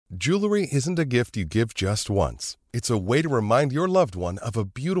Jewelry isn't a gift you give just once. It's a way to remind your loved one of a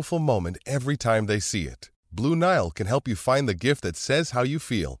beautiful moment every time they see it. Blue Nile can help you find the gift that says how you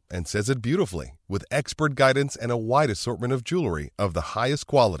feel and says it beautifully, with expert guidance and a wide assortment of jewelry of the highest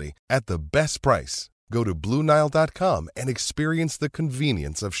quality at the best price. Go to BlueNile.com and experience the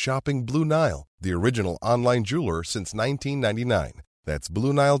convenience of shopping Blue Nile, the original online jeweler since 1999. That's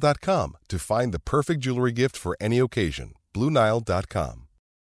BlueNile.com to find the perfect jewelry gift for any occasion. BlueNile.com.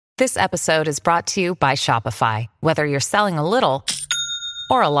 This episode is brought to you by Shopify. Whether you're selling a little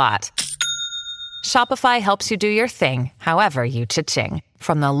or a lot, Shopify helps you do your thing, however you cha-ching.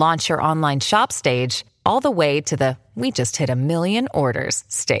 From the launch your online shop stage, all the way to the we just hit 1 million orders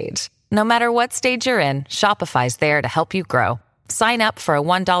stage. No matter what stage you're in, Shopify's there to help you grow. Sign up for a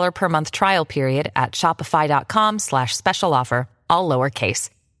 $1 per month trial period at shopify.com/special offer, all lowercase.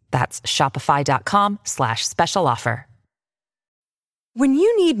 That's shopify.com/special offer. When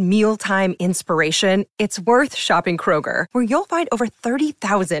you need mealtime inspiration, it's worth shopping Kroger, where you'll find over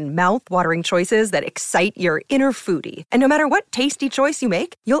 30,000 mouth-watering choices that excite your inner foodie. And no matter what tasty choice you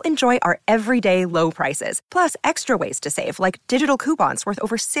make, you'll enjoy our everyday low prices, plus extra ways to save, like digital coupons worth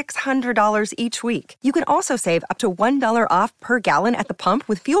over $600 each week. You can also save up to $1 off per gallon at the pump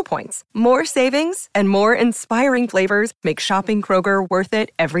with fuel points. More savings and more inspiring flavors make shopping Kroger worth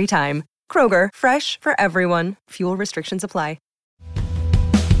it every time. Kroger, fresh for everyone. Fuel restrictions apply.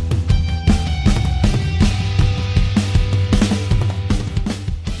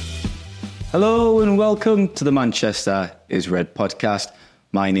 Hello and welcome to the Manchester is Red podcast.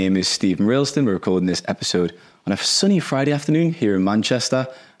 My name is Stephen Railston. We're recording this episode on a sunny Friday afternoon here in Manchester.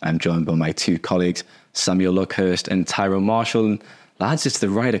 I'm joined by my two colleagues, Samuel Luckhurst and Tyrone Marshall. And lads, it's the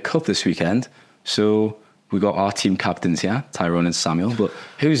Ryder Cup this weekend. So we got our team captains here, Tyrone and Samuel. But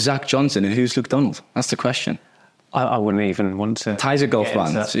who's Zach Johnson and who's Luke Donald? That's the question. I wouldn't even want to. Ty's a golf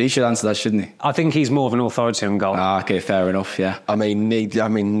fan, so he should answer that, shouldn't he? I think he's more of an authority on golf. Okay, fair enough, yeah. I mean,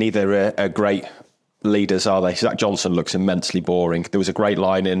 neither are great leaders, are they? Zach Johnson looks immensely boring. There was a great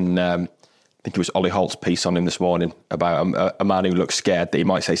line in, I think it was Ollie Holt's piece on him this morning about a man who looks scared that he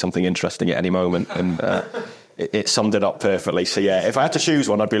might say something interesting at any moment, and it summed it up perfectly. So yeah, if I had to choose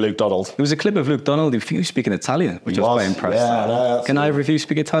one, I'd be Luke Donald. There was a clip of Luke Donald who was speaking Italian, which I was quite impressed. Yeah, Can either of you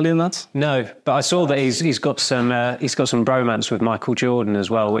speak Italian, lads? No, but I saw that he's got some bromance with Michael Jordan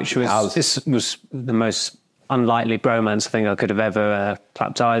as well, which was this was the most unlikely bromance I think I could have ever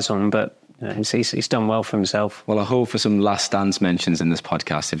clapped eyes on, but. He's done well for himself. Well, I hope for some last dance mentions in this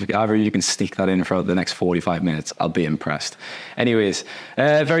podcast. If either you can sneak that in for the next 45 minutes, I'll be impressed. Anyways,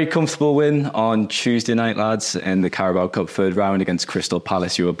 very comfortable win on Tuesday night, lads, in the Carabao Cup third round against Crystal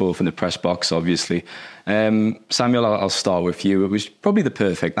Palace. You were both in the press box, obviously. Samuel, I'll start with you. It was probably the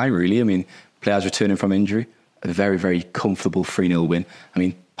perfect night, really. I mean, players returning from injury, a very, very comfortable 3-0 win. I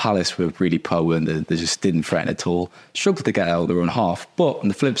mean, Palace were really poor and they just didn't threaten at all. Struggled to get out of their own half. But on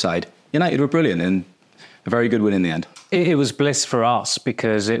the flip side, United were brilliant and a very good win in the end. It was bliss for us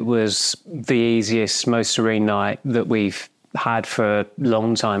because it was the easiest, most serene night that we've had for a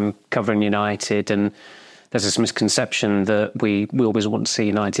long time covering United. And there's this misconception that we always want to see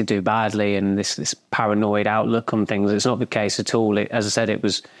United do badly and this paranoid outlook on things. It's not the case at all. As I said, it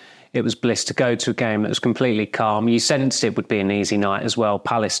was bliss to go to a game that was completely calm. You sensed it would be an easy night as well.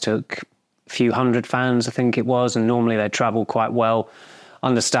 Palace took a few hundred fans, I think it was, and normally they travel quite well.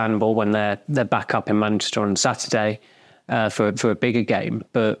 Understandable when they're back up in Manchester on Saturday for a bigger game.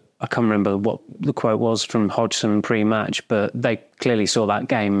 But I can't remember what the quote was from Hodgson pre-match, but they clearly saw that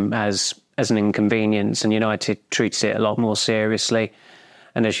game as an inconvenience, and United treated it a lot more seriously.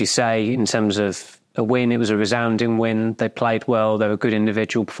 And as you say, in terms of a win, it was a resounding win. They played well. There were good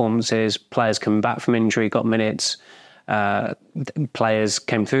individual performances. Players coming back from injury got minutes. Players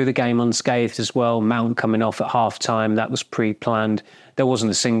came through the game unscathed as well. Mount coming off at half-time, that was pre-planned. There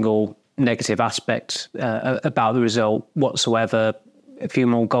wasn't a single negative aspect about the result whatsoever. A few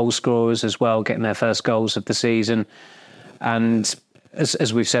more goal scorers as well, getting their first goals of the season. And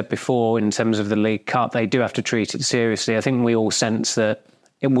as we've said before, in terms of the League Cup, they do have to treat it seriously. I think we all sense that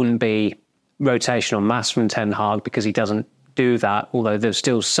it wouldn't be rotation en masse from Ten Hag because he doesn't do that, although there's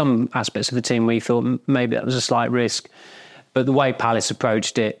still some aspects of the team we thought maybe that was a slight risk. But the way Palace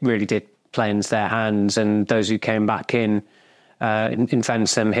approached it really did play into their hands, and those who came back in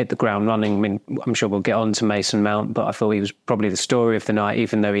fairness them, hit the ground running. I mean, I'm sure we'll get on to Mason Mount, but I thought he was probably the story of the night,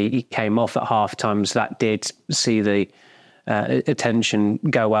 even though he came off at half-time, so that did see the attention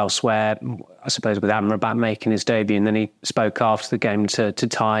go elsewhere, I suppose, with Amrabat making his debut, and then he spoke after the game to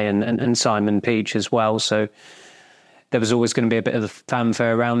Ty and Simon Peach as well, so there was always going to be a bit of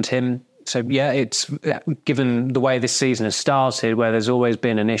fanfare around him. So, yeah, it's given the way this season has started, where there's always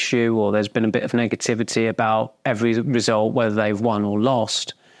been an issue or there's been a bit of negativity about every result, whether they've won or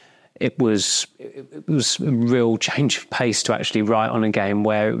lost, it was a real change of pace to actually write on a game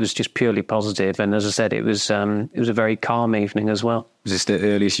where it was just purely positive. And as I said, it was a very calm evening as well. Was this the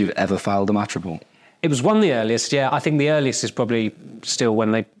earliest you've ever filed a match report? It was one of the earliest, yeah. I think the earliest is probably still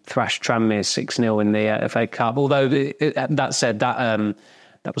when they thrashed Tranmere 6-0 in the FA Cup. Although, that said,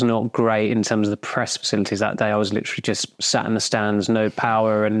 that was not great in terms of the press facilities that day. I was literally just sat in the stands, no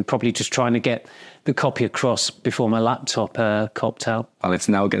power, and probably just trying to get the copy across before my laptop copped out. Well, it's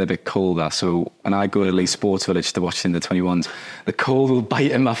now getting a bit colder, so when I go to Leeds Sports Village to watch in the 21s, the cold will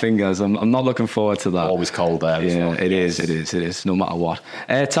bite in my fingers. I'm not looking forward to that. Always cold there. Yeah, it is, no matter what.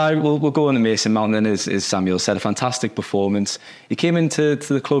 Ty, we'll go on to Mason Mount then, as Samuel said. A fantastic performance. He came into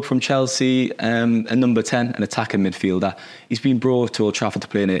the club from Chelsea, a number 10, an attacking midfielder. He's been brought to Old Trafford to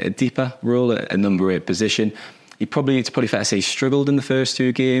play in a deeper role, a number 8 position. It's probably fair to say he struggled in the first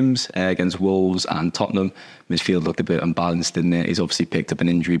 2 games against Wolves and Tottenham. Midfield looked a bit unbalanced, didn't it? He's obviously picked up an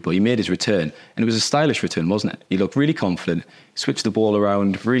injury, but he made his return. And it was a stylish return, wasn't it? He looked really confident, switched the ball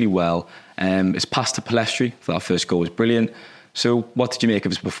around really well. His pass to Palestri for that first goal was brilliant. So what did you make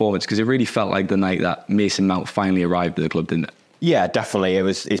of his performance? Because it really felt like the night that Mason Mount finally arrived at the club, didn't it? Yeah, definitely. It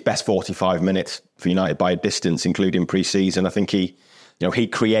was his best 45 minutes for United by a distance, including pre-season. I think he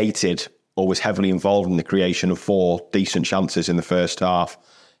created, or was heavily involved in the creation of 4 decent chances in the first half.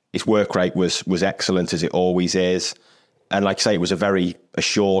 His work rate was excellent, as it always is. And like I say, it was a very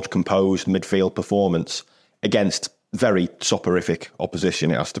assured, composed midfield performance against very soporific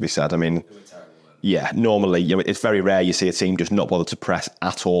opposition, it has to be said. I mean, yeah, normally, it's very rare you see a team just not bother to press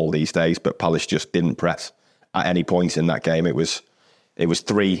at all these days, but Palace just didn't press at any point in that game. It was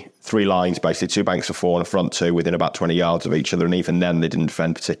three lines, basically, 2 banks of 4 and a front 2 within about 20 yards of each other, and even then they didn't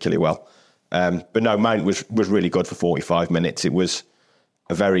defend particularly well. But no, Mount was really good for 45 minutes. It was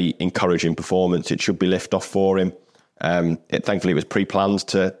a very encouraging performance. It should be lift-off for him. Thankfully, it was pre-planned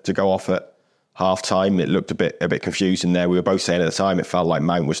to go off at half-time. It looked a bit confusing there. We were both saying at the time it felt like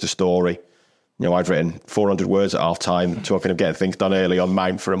Mount was the story. I'd written 400 words at half-time, talking of getting things done early on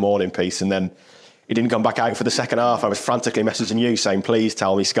Mount for a morning piece, and then he didn't come back out for the second half. I was frantically messaging you saying, please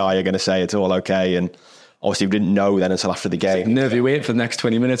tell me Sky are going to say it's all okay. And obviously we didn't know then until after the game. It's like nervy wait for the next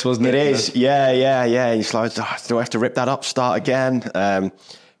 20 minutes, wasn't it? It is, yeah. He's like, do I have to rip that up, start again?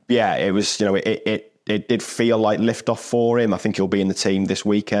 Yeah, it was, it did feel like lift-off for him. I think he'll be in the team this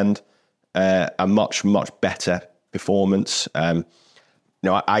weekend. A much, much better performance.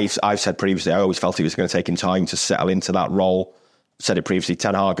 I've said previously, I always felt it was going to take him time to settle into that role. Said it previously,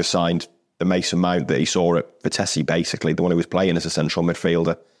 Ten Hag has signed the Mason Mount that he saw at Vitesse, basically, the one who was playing as a central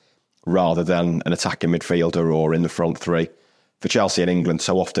midfielder, rather than an attacking midfielder or in the front 3. For Chelsea and England,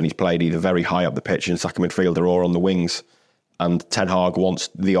 so often he's played either very high up the pitch in attacking midfielder or on the wings. And Ten Hag wants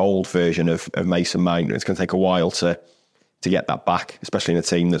the old version of Mason Mount. It's going to take a while to get that back, especially in a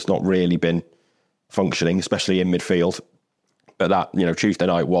team that's not really been functioning, especially in midfield. But that, Tuesday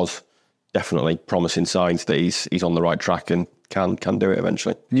night was definitely promising signs that he's on the right track and can do it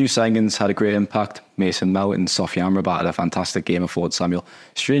eventually. New signings had a great impact. Mason Mount and Sophie Amrabat had a fantastic game of forward, Samuel.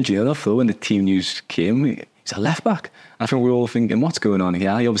 Strangely enough, though, when the team news came, he's a left back. I think we were all thinking, what's going on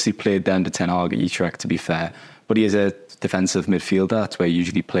here? He obviously played down to Ten Hag at Utrecht, to be fair, but he is a defensive midfielder. That's where he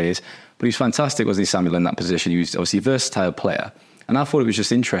usually plays. But he was fantastic, wasn't he, Samuel, in that position? He was obviously a versatile player. And I thought it was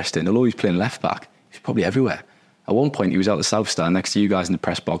just interesting. Although he's playing left back, he's probably everywhere. At one point, he was out the south stand next to you guys in the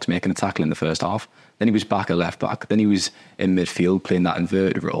press box making a tackle in the first half. Then he was back at left back. Then he was in midfield playing that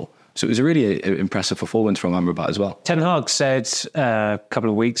inverted role. So it was a really impressive performance from Amrabat as well. Ten Hag said a couple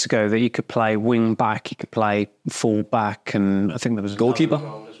of weeks ago that he could play wing back, he could play full back, and I think there was goalkeeper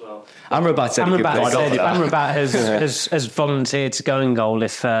as well. Amrabat said Amrabat has volunteered to go in goal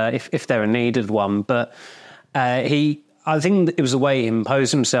if they're in need of one. But I think it was the way he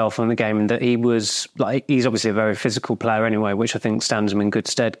imposed himself on the game, that he's obviously a very physical player anyway, which I think stands him in good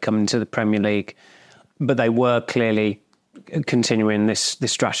stead coming to the Premier League. But they were clearly continuing this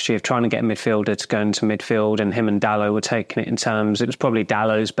strategy of trying to get a midfielder to go into midfield, and him and Dalot were taking it in turns. It was probably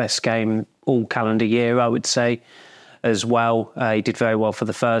Dalot's best game all calendar year, I would say, as well. He did very well for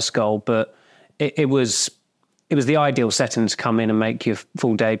the first goal, but it was the ideal setting to come in and make your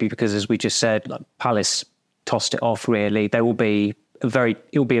full debut, because, as we just said, Palace tossed it off. Really, it will be a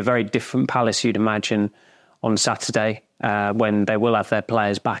very different Palace, you'd imagine, on Saturday when they will have their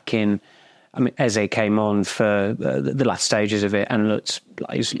players back in. I mean, Eze came on for the last stages of it and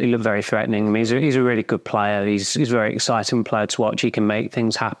he looked very threatening. I mean, he's a really good player. He's a very exciting player to watch. He can make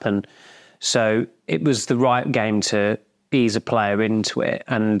things happen. So it was the right game to ease a player into it.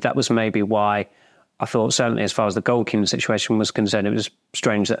 And that was maybe why I thought, certainly as far as the goalkeeping situation was concerned, it was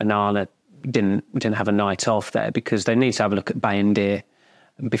strange that Onana didn't have a night off there, because they need to have a look at Bayindir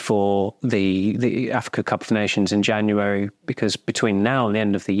before the Africa Cup of Nations in January, because between now and the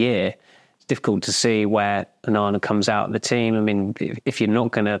end of the year, it's difficult to see where Onana comes out of the team. I mean, if you're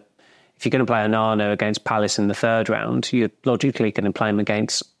going to play Onana against Palace in the third round, you're logically going to play him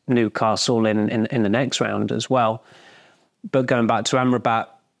against Newcastle in the next round as well. But going back to Amrabat,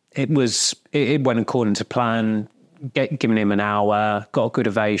 it went according to plan. Giving him an hour, got a good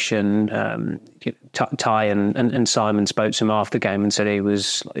ovation. Ty and Simon spoke to him after the game and said he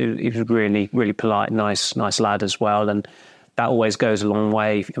was really, really polite, nice lad as well. And that always goes a long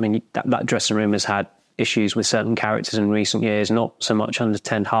way. I mean, that dressing room has had issues with certain characters in recent years, not so much under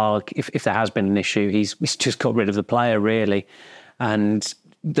Ten Hag. If there has been an issue, he's just got rid of the player, really. And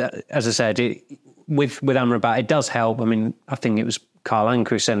as I said, with Amrabat, it does help. I mean, I think it was Carl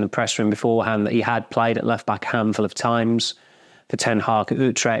Anker who said in the press room beforehand that he had played at left-back a handful of times for Ten Hag at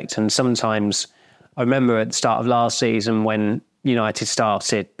Utrecht. And sometimes, I remember at the start of last season when United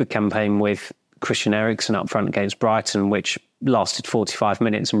started the campaign with Christian Eriksen up front against Brighton, which lasted 45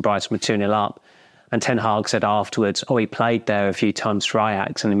 minutes and Brighton were 2-0 up. And Ten Hag said afterwards, he played there a few times for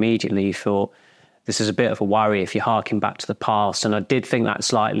Ajax, and immediately he thought, this is a bit of a worry if you're harking back to the past. And I did think that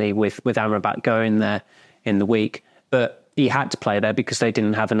slightly with Amrabat going there in the week. But he had to play there because they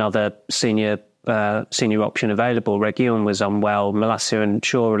didn't have another senior option available. Reguilon was unwell. Malacia and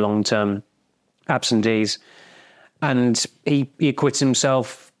Shaw are long-term absentees. And he acquitted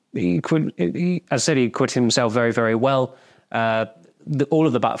himself. He acquitted himself very, very well. All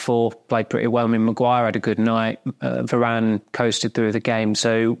of the back four played pretty well. I mean, Maguire had a good night. Varane coasted through the game.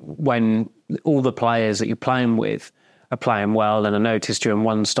 So when all the players that you're playing with are playing well, and I noticed during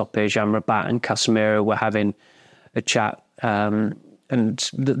one stoppage, Amrabat and Casemiro were having a chat, and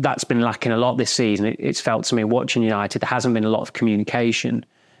that's been lacking a lot this season. It's felt to me, watching United, there hasn't been a lot of communication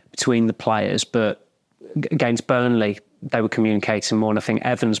between the players, but against Burnley, they were communicating more, and I think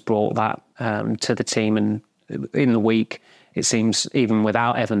Evans brought that to the team. And in the week, it seems, even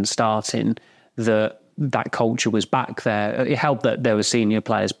without Evans starting, that culture was back there. It helped that there were senior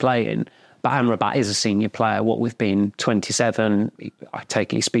players playing, but Amrabat is a senior player, what with being 27. I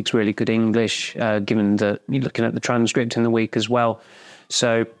take it he speaks really good English, given that you're looking at the transcript in the week as well.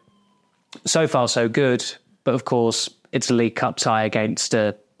 So far, so good. But of course, it's a League Cup tie against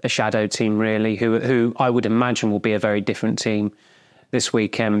a shadow team, really, who I would imagine will be a very different team this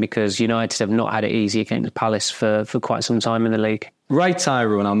weekend, because United have not had it easy against Palace for quite some time in the league. Right,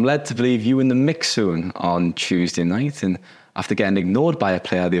 Tyrone, I'm led to believe you in the mix soon on Tuesday night, and after getting ignored by a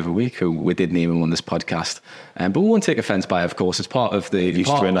player the other week who we did name him on this podcast. But we won't take offence by it, of course. It's part of the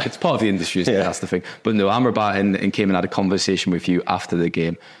industry, yeah. That's the thing. But no, Amrabat and came and had a conversation with you after the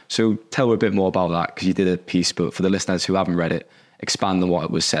game. So tell her a bit more about that, because you did a piece, but for the listeners who haven't read it, expand on what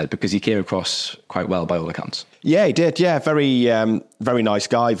was said, because he came across quite well by all accounts. Yeah, he did. Yeah, very nice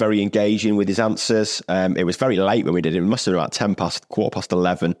guy, very engaging with his answers. It was very late when we did it. It must have been about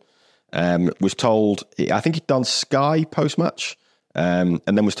 11:15. Was told, I think he'd done Sky post-match, and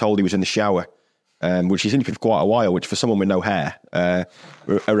then was told he was in the shower, which he's in for quite a while, which for someone with no hair, a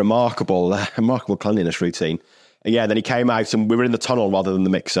remarkable cleanliness routine. And yeah, then he came out and we were in the tunnel rather than the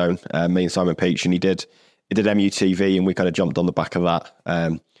mix zone, me and Simon Peach, and he did MUTV, and we kind of jumped on the back of that.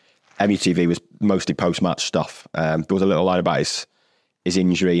 MUTV was mostly post-match stuff. There was a little line about his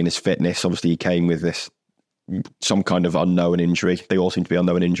injury and his fitness. Obviously, he came with some kind of unknown injury. They all seem to be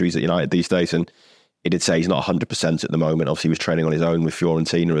unknown injuries at United these days, and he did say he's not 100% at the moment. Obviously, he was training on his own with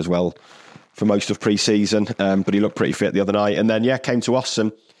Fiorentina as well for most of pre-season, but he looked pretty fit the other night. And then, came to us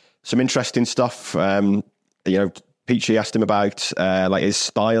and some interesting stuff. Peachy asked him about his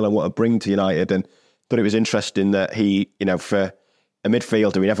style and what it bring to United, and thought it was interesting that he, for a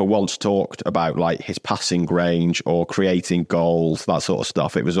midfielder, he never once talked about like his passing range or creating goals, that sort of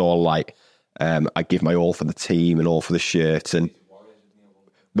stuff. It was all like, I give my all for the team and all for the shirt. And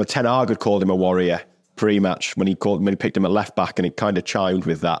but Ten Hag had called him a warrior pre-match when he picked him at left back, and it kind of chimed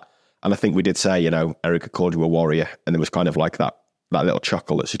with that. And I think we did say, Eric had called you a warrior, and there was kind of like that little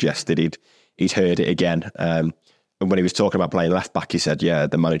chuckle that suggested he'd heard it again. And when he was talking about playing left back, he said, "Yeah,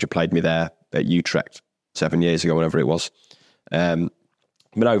 the manager played me there at Utrecht 7 years ago, whenever it was." But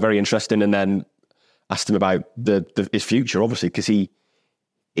no, very interesting. And then asked him about his future, obviously, because he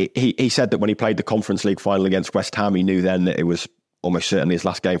said that when he played the Conference League final against West Ham, he knew then that it was almost certainly his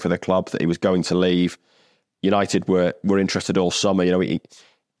last game for the club, that he was going to leave. United were interested all summer. He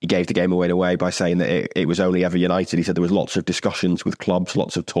gave the game away by saying that it was only ever United. He said there was lots of discussions with clubs,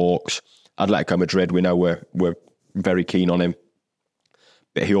 lots of talks. Atletico Madrid, we know, were very keen on him.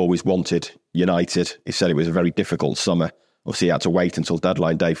 But he always wanted United. He said it was a very difficult summer. Obviously, he had to wait until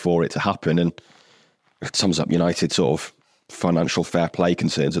deadline day for it to happen. And it sums up United's sort of financial fair play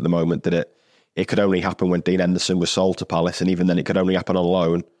concerns at the moment, that it could only happen when Dean Henderson was sold to Palace. And even then, it could only happen on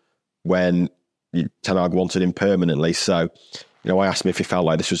loan when Ten Hag wanted him permanently. So, I asked him if he felt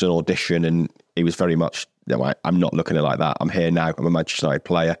like this was an audition, and he was very much, I'm not looking at it like that. I'm here now. I'm a Manchester United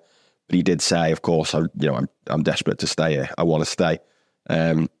player. But he did say, of course, I'm desperate to stay here. I want to stay.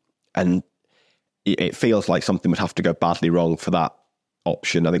 And it feels like something would have to go badly wrong for that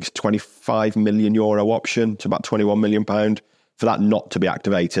option. I think it's €25 million option to about £21 million. For that not to be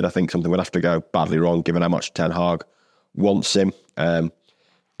activated, I think something would have to go badly wrong, given how much Ten Hag wants him.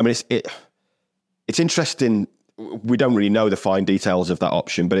 It's interesting. We don't really know the fine details of that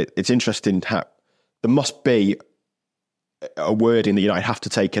option, but it's interesting how there must be a wording that United have to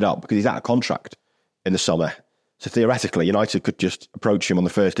take it up, because he's out of contract in the summer. So theoretically, United could just approach him on the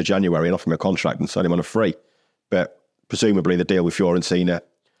 1st of January and offer him a contract and sign him on a free. But presumably the deal with Fiorentina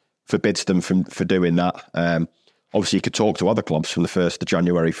forbids them for doing that. Obviously, you could talk to other clubs from the 1st of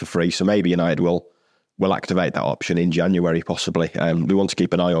January for free. So maybe United will activate that option in January, possibly. We want to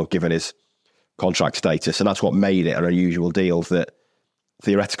keep an eye on, given his contract status. And that's what made it an unusual deal, that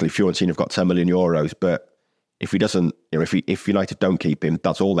theoretically Fiorentina have got €10 million. But if he doesn't, if United don't keep him,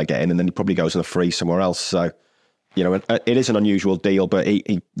 that's all they're getting. And then he probably goes on a free somewhere else. So, it is an unusual deal, but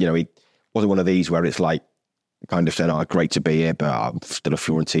he wasn't one of these where it's like kind of saying, "Oh, great to be here, but I'm still a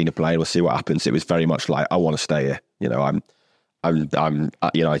Fiorentina player. We'll see what happens." It was very much like, "I want to stay here. I'm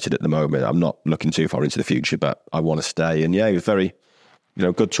at United at the moment. I'm not looking too far into the future, but I want to stay." And yeah, he was very,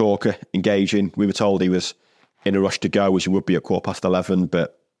 good talker, engaging. We were told he was in a rush to go, which he would be at 11:15,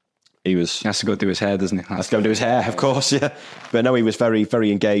 but he has to go do his hair, doesn't he? Has to go do his hair, of course, yeah. But no, he was very,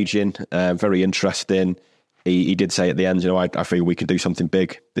 very engaging, very interesting. He did say at the end, I feel we can do something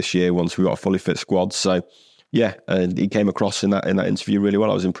big this year once we've got a fully fit squad. So, yeah, he came across in that interview really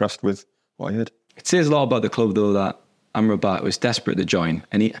well. I was impressed with what I heard. It says a lot about the club, though, that Amrabat was desperate to join,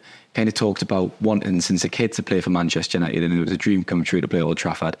 and he kind of talked about wanting since a kid to play for Manchester United, and it was a dream come true to play Old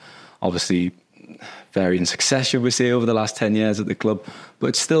Trafford. Obviously, varying success, should we say, over the last 10 years at the club, but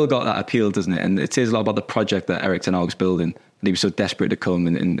it's still got that appeal, doesn't it? And it says a lot about the project that Erik ten Hag's building, that he was so desperate to come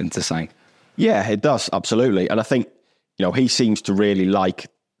and to sign. Yeah, it does, absolutely. And I think, he seems to really like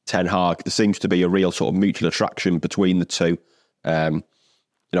Ten Hag. There seems to be a real sort of mutual attraction between the two.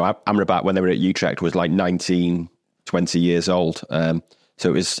 Amrabat, when they were at Utrecht, was like 19, 20 years old.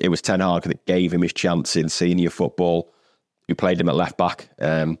 So it was Ten Hag that gave him his chance in senior football, who played him at left back.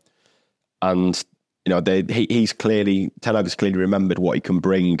 And he's clearly, Ten Hag has clearly remembered what he can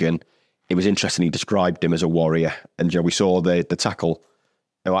bring, and it was interesting. He described him as a warrior, and we saw the tackle.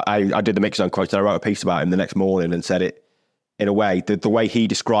 I did the Mix Zone quote, and I wrote a piece about him the next morning and said it in a way, the way he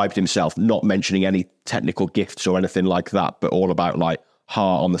described himself, not mentioning any technical gifts or anything like that, but all about like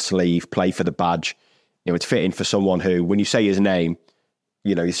heart on the sleeve, play for the badge. It's fitting for someone who, when you say his name,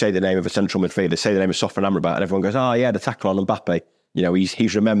 you say the name of a central midfielder, say the name of Sofyan Amrabat, and everyone goes, "Oh yeah, the tackle on Mbappe."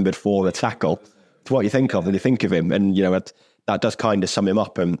 He's remembered for the tackle. It's what you think of when you think of him, and that does kind of sum him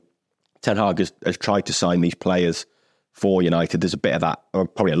up. And Ten Hag has tried to sign these players for United. There's a bit of that, or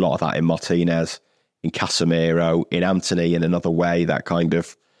probably a lot of that, in Martinez, in Casemiro, in Antony, in another way, that kind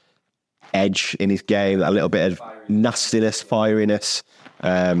of edge in his game, that little bit of nastiness, fieriness,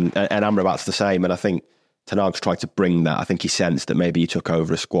 and Amrabat's the same. And I think Ten Hag's tried to bring that. I think he sensed that maybe he took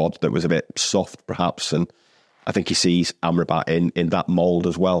over a squad that was a bit soft, perhaps, and I think he sees Amrabat in that mould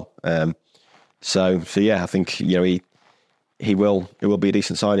as well. So yeah, I think he will be a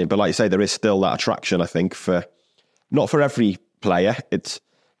decent signing. But like you say, there is still that attraction, I think, for not for every player.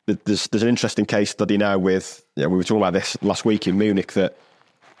 There's an interesting case study now with, we were talking about this last week in Munich, that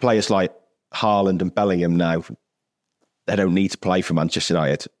players like Haaland and Bellingham now, they don't need to play for Manchester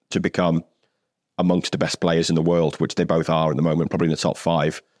United to become amongst the best players in the world, which they both are at the moment, probably in the top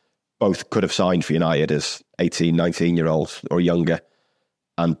 5. Both could have signed for United as 18, 19-year-olds or younger,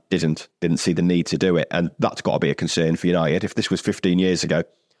 and didn't see the need to do it. And that's got to be a concern for United. If this was 15 years ago,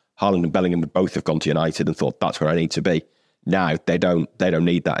 Haaland and Bellingham would both have gone to United and thought, that's where I need to be. Now they don't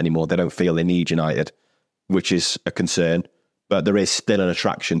need that anymore. They don't feel they need United, which is a concern. But there is still an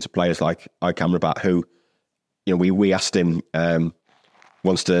attraction to players like Amrabat, who, we asked him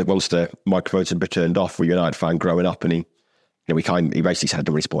once the microphones had been turned off, were a United fan growing up, and he basically said, "I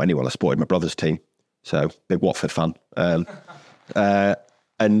don't really support anyone. I supported my brother's team." So big Watford fan.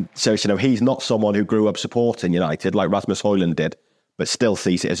 And so he's not someone who grew up supporting United like Rasmus Højlund did, but still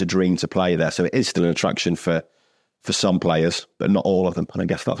sees it as a dream to play there. So it is still an attraction for for some players, but not all of them. And I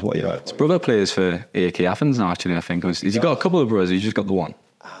guess that's what you're... His brother plays for AEK Athens now, actually, I think. Has he got a couple of brothers? He's just got the one?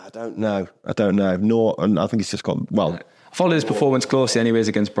 I don't know. And I think he's just got... Well... I followed his performance closely anyways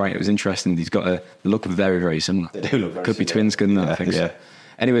against Brighton. It was interesting. He's got they look very, very similar. They do look very Could be similar. twins, couldn't they? Yeah, I think yeah. so.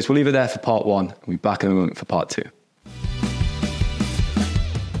 Anyways, we'll leave it there for part one. We'll be back in a moment for part two.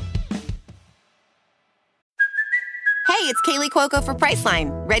 Hey, it's Kaylee Cuoco for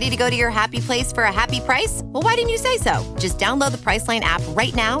Priceline. Ready to go to your happy place for a happy price? Well, why didn't you say so? Just download the Priceline app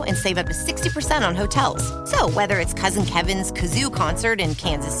right now and save up to 60% on hotels. So whether it's Cousin Kevin's Kazoo Concert in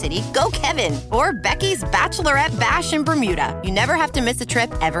Kansas City, go Kevin, or Becky's Bachelorette Bash in Bermuda, you never have to miss a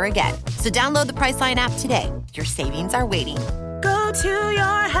trip ever again. So download the Priceline app today. Your savings are waiting. Go to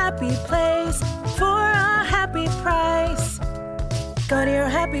your happy place for a happy price. Go to your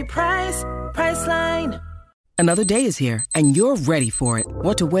happy price, Priceline. Another day is here, and you're ready for it.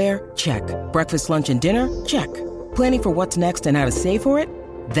 What to wear? Check. Breakfast, lunch, and dinner? Check. Planning for what's next and how to save for it?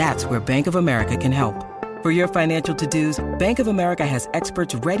 That's where Bank of America can help. For your financial to-dos, Bank of America has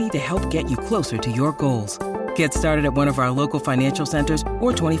experts ready to help get you closer to your goals. Get started at one of our local financial centers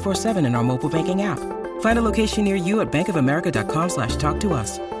or 24/7 in our mobile banking app. Find a location near you at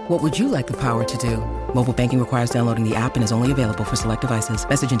bankofamerica.com/talktous. What would you like the power to do? Mobile banking requires downloading the app and is only available for select devices.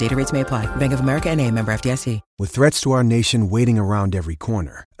 Message and data rates may apply. Bank of America N.A., member FDIC. With threats to our nation waiting around every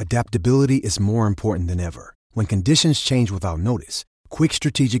corner, adaptability is more important than ever. When conditions change without notice, quick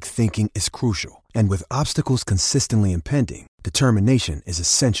strategic thinking is crucial. And with obstacles consistently impending, determination is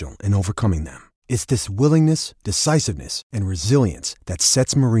essential in overcoming them. It's this willingness, decisiveness, and resilience that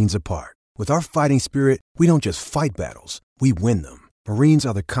sets Marines apart. With our fighting spirit, we don't just fight battles, we win them. Marines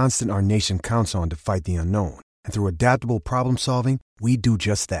are the constant our nation counts on to fight the unknown. And through adaptable problem solving, we do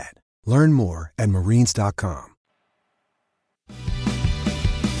just that. Learn more at marines.com.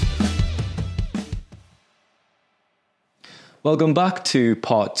 Welcome back to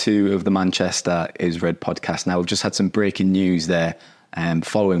part two of the Manchester is Red podcast. Now, we've just had some breaking news there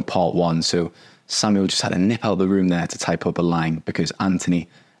following part one. So Samuel just had to nip out of the room there to type up a line because Antony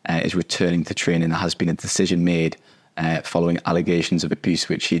is returning to training. There has been a decision made following allegations of abuse,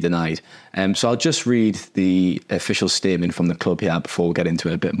 which he denied. So I'll just read the official statement from the club here before we get into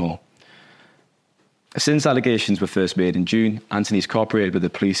it a bit more. Since allegations were first made in June, Antony's cooperated with the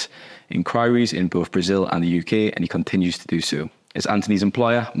police inquiries in both Brazil and the UK, and he continues to do so. As Antony's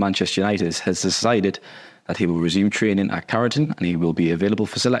employer, Manchester United, has decided that he will resume training at Carrington and he will be available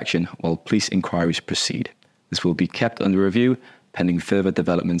for selection while police inquiries proceed. This will be kept under review pending further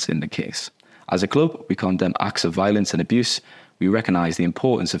developments in the case. As a club, we condemn acts of violence and abuse. We recognise the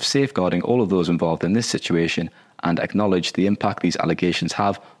importance of safeguarding all of those involved in this situation and acknowledge the impact these allegations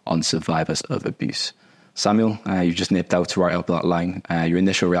have on survivors of abuse. Samuel, you just nipped out to write up that line. Your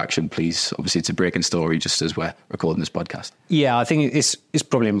initial reaction, please. Obviously, it's a breaking story just as we're recording this podcast. Yeah, I think it's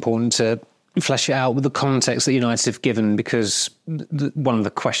probably important to flesh it out with the context that United have given, because one of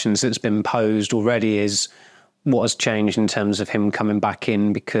the questions that's been posed already is what has changed in terms of him coming back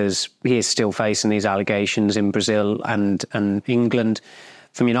in, because he is still facing these allegations in Brazil and England.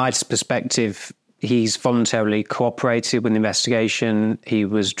 From United's perspective, he's voluntarily cooperated with the investigation. He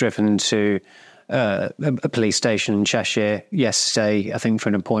was driven to a police station in Cheshire yesterday, I think, for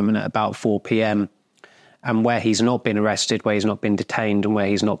an appointment at about 4 p.m. And where he's not been arrested, where he's not been detained, and where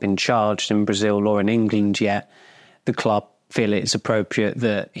he's not been charged in Brazil or in England yet, the club feel it's appropriate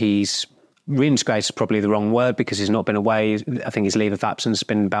that he's reintegrated. Is probably the wrong word, because he's not been away. I think his leave of absence has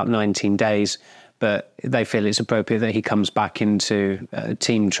been about 19 days. But they feel it's appropriate that he comes back into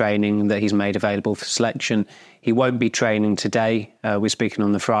team training, that he's made available for selection. He won't be training today. We're speaking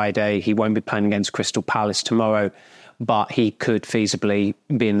on the Friday. He won't be playing against Crystal Palace tomorrow, but he could feasibly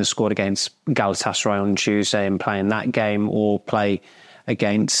be in the squad against Galatasaray on Tuesday and play in that game, or play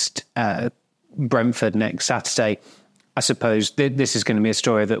against Brentford next Saturday. I suppose this is going to be a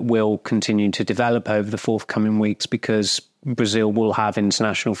story that will continue to develop over the forthcoming weeks, because Brazil will have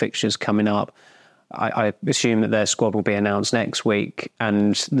international fixtures coming up. I assume that their squad will be announced next week,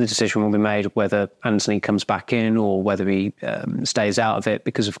 and the decision will be made whether Antony comes back in or whether he stays out of it,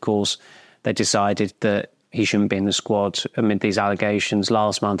 because, of course, they decided that he shouldn't be in the squad amid these allegations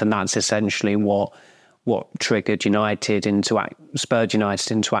last month, and that's essentially what triggered spurred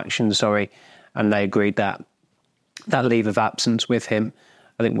United into action, and they agreed that leave of absence with him.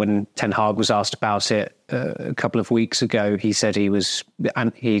 I think when Ten Hag was asked about it a couple of weeks ago, he said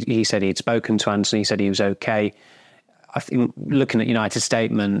he said he'd spoken to Antony, he said he was okay. I think looking at United's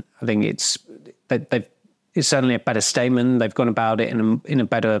statement, I think it's certainly a better statement. They've gone about it in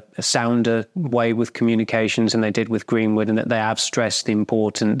a sounder way with communications than they did with Greenwood, and that they have stressed the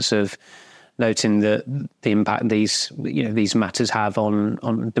importance of noting the impact these matters have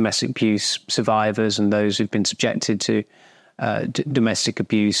on domestic abuse survivors and those who've been subjected to domestic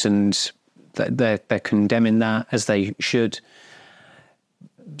abuse, and they're condemning that, as they should.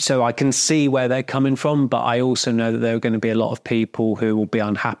 So I can see where they're coming from, but I also know that there are going to be a lot of people who will be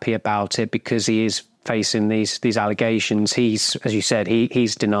unhappy about it because he is facing these allegations. He's, as you said,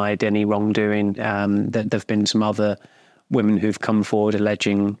 he's denied any wrongdoing. There have been some other women who've come forward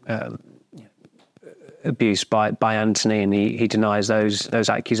alleging abuse by Antony, and he denies those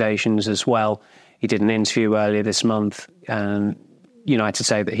accusations as well. He did an interview earlier this month, and United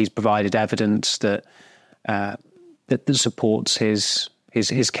say that he's provided evidence that supports his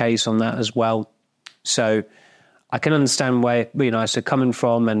case on that as well. So I can understand where United are coming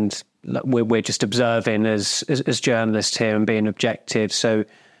from, and we're just observing as journalists here and being objective. So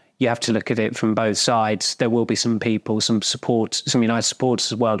you have to look at it from both sides. There will be some people, some United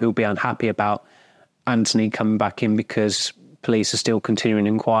supporters as well, who will be unhappy about Antony coming back in because police are still continuing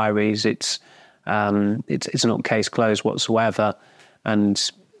inquiries. It's not case closed whatsoever,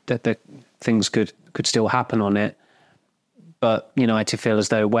 and that things could still happen on it. But United feel as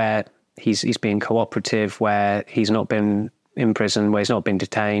though where he's being cooperative, where he's not been in prison, where he's not been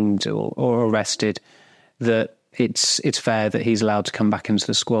detained or arrested, that it's fair that he's allowed to come back into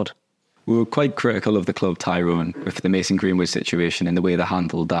the squad. We were quite critical of the club, Tyrone, with the Mason Greenwood situation and the way they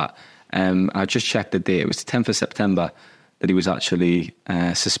handled that. I just checked the date. It was the 10th of September that he was actually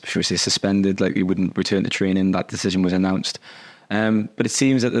suspended, like he wouldn't return to training. That decision was announced. But it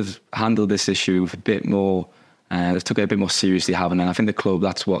seems that they've handled this issue with a bit more, they took it a bit more seriously, haven't they? And I think the club,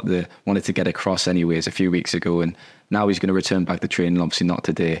 that's what they wanted to get across anyways a few weeks ago. And now he's going to return back to training, obviously not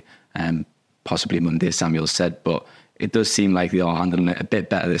today, possibly Monday, Samuel said. But it does seem like they are handling it a bit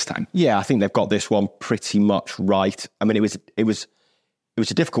better this time. Yeah, I think they've got this one pretty much right. I mean, it was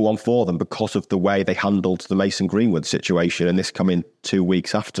a difficult one for them because of the way they handled the Mason Greenwood situation, and this coming 2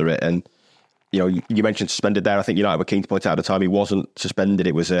 weeks after it. And you mentioned suspended there. I think United were keen to point out at the time he wasn't suspended.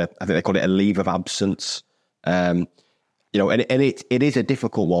 It was I think they called it a leave of absence. And it is a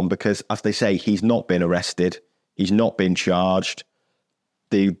difficult one because, as they say, he's not been arrested, he's not been charged.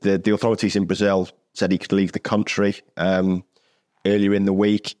 The authorities in Brazil said he could leave the country. Earlier in the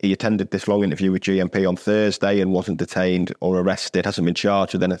week, he attended this long interview with GMP on Thursday and wasn't detained or arrested, hasn't been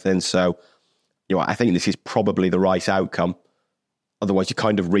charged with anything. So, I think this is probably the right outcome. Otherwise, you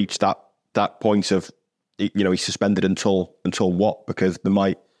kind of reach that point of, he's suspended until what? Because there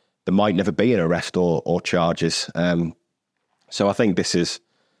might never be an arrest or charges. So I think this is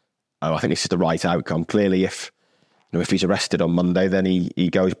the right outcome. Clearly, if he's arrested on Monday, then he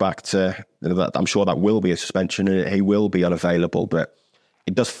goes back to, I'm sure that will be a suspension and he will be unavailable. But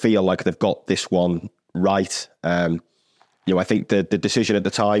it does feel like they've got this one right. I think the decision at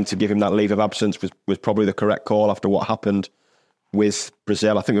the time to give him that leave of absence was probably the correct call after what happened with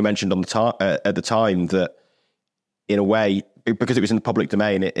Brazil. I think we mentioned at the time that, in a way, because it was in the public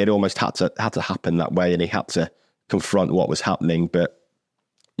domain, it almost had to happen that way, and he had to confront what was happening. But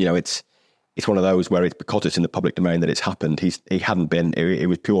it's one of those where it's because it's in the public domain that it's happened. He hadn't been. It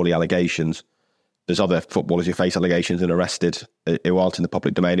was purely allegations. There's other footballers who face allegations and arrested who aren't in the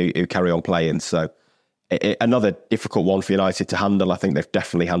public domain who carry on playing. So another difficult one for United to handle. I think they've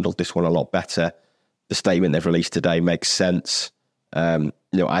definitely handled this one a lot better. The statement they've released today makes sense.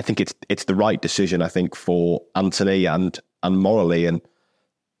 I think it's the right decision. I think for Antony and morally, and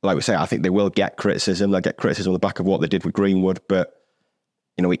like we say, I think they will get criticism. They'll get criticism on the back of what they did with Greenwood, but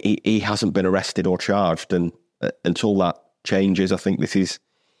he hasn't been arrested or charged, and until that changes, I think this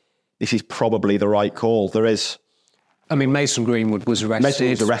is probably the right call. There is. I mean, Mason Greenwood was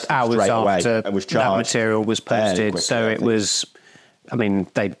arrested hours after and was charged, that material was posted. So it was. I mean,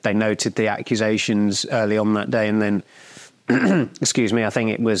 they noted the accusations early on that day, and then, excuse me, I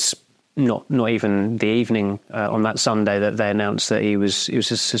think it was not even the evening on that Sunday that they announced that he was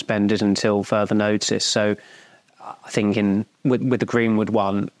suspended until further notice. So I think with the Greenwood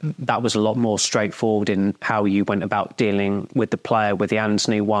one, that was a lot more straightforward in how you went about dealing with the player. With the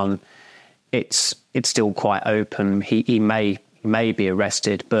Antony one, it's still quite open. He may be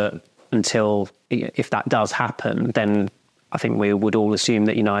arrested, but if that does happen, then I think we would all assume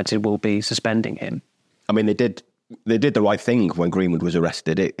that United will be suspending him. I mean, they did the right thing when Greenwood was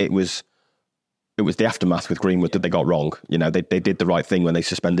arrested. It was the aftermath with Greenwood that they got wrong. They did the right thing when they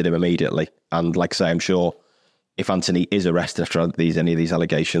suspended him immediately. And like I say, I'm sure if Antony is arrested after any of these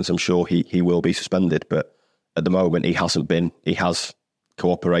allegations, I'm sure he will be suspended. But at the moment, he hasn't been. He has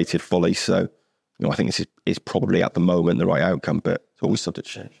cooperated fully. So, I think this is probably at the moment the right outcome. But It's always subject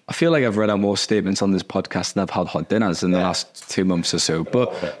to change. I feel like I've read out more statements on this podcast than I've had hot dinners in the last 2 months or so.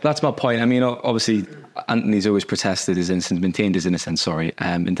 But that's my point. I mean, obviously, Antony's always protested his innocence, maintained his innocence,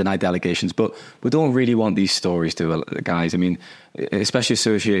 and denied the allegations. But we don't really want these stories to, guys. I mean, especially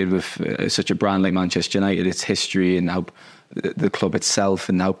associated with such a brand like Manchester United, its history and how the club itself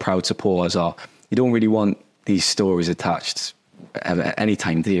and how proud supporters are. You don't really want these stories attached at any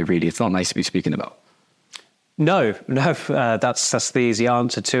time, do you, really? It's not nice to be speaking about. No, that's the easy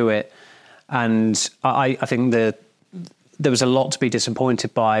answer to it. And I think there was a lot to be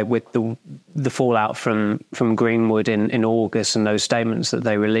disappointed by with the fallout from Greenwood in August and those statements that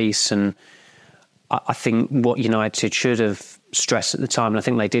they released. And I think what United should have stressed at the time, and I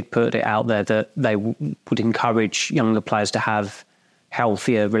think they did put it out there, that they would encourage younger players to have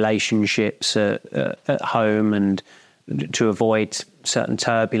healthier relationships at home and to avoid certain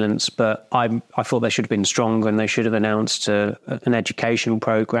turbulence. But I thought they should have been stronger, and they should have announced an education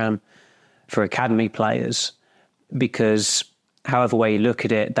programme for academy players, because however way you look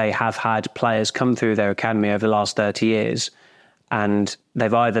at it, they have had players come through their academy over the last 30 years, and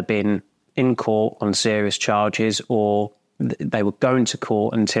they've either been in court on serious charges or they were going to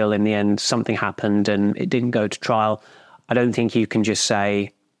court until in the end something happened and it didn't go to trial. I don't think you can just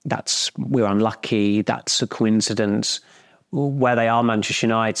say we're unlucky, that's a coincidence. Where they are Manchester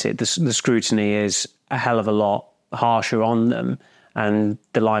United, the scrutiny is a hell of a lot harsher on them, and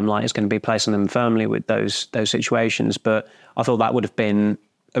the limelight is going to be placed on them firmly with those situations. But I thought that would have been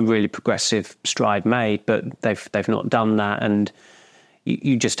a really progressive stride made, but they've not done that. And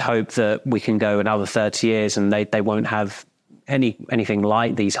you just hope that we can go another 30 years and they won't have anything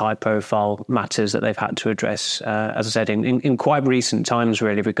like these high-profile matters that they've had to address, as I said, in quite recent times,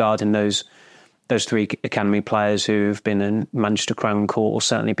 really, regarding those three academy players who've been in Manchester Crown Court, or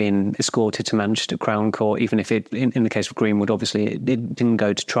certainly been escorted to Manchester Crown Court, even if in the case of Greenwood, obviously, it didn't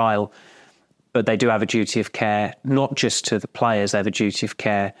go to trial. But they do have a duty of care, not just to the players, they have a duty of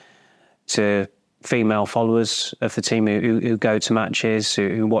care to female followers of the team who go to matches,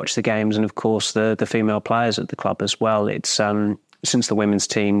 who watch the games, and of course the female players at the club as well. It's since the women's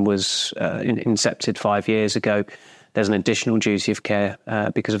team was incepted 5 years ago, there's an additional duty of care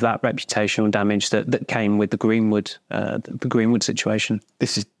because of that reputational damage that came with the Greenwood situation.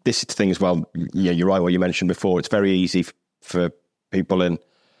 This is the thing as well. Yeah, you're right. What you mentioned before, it's very easy for people and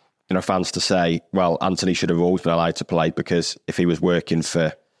fans to say, well, Antony should have always been allowed to play, because if he was working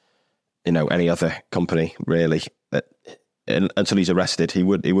for any other company, really, until he's arrested, he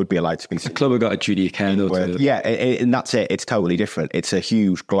would be allowed to be. The club have got a duty of care, though. Yeah, and that's it. It's totally different. It's a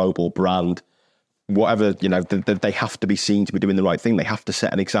huge global brand. Whatever, they have to be seen to be doing the right thing. They have to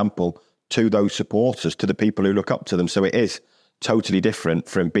set an example to those supporters, to the people who look up to them. So it is totally different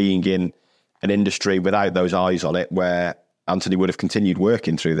from being in an industry without those eyes on it, where Antony would have continued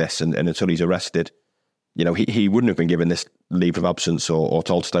working through this, and until he's arrested, he wouldn't have been given this leave of absence or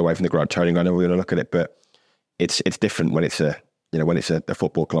told to stay away from the ground, turning around and we're going to look at it. But it's different when it's a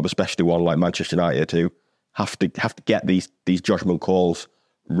football club, especially one like Manchester United, who have to get these judgment calls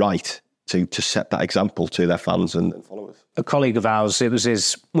right to set that example to their fans and followers. A colleague of ours,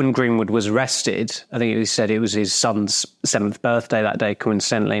 when Greenwood was arrested, I think he said it was his son's 7th birthday that day,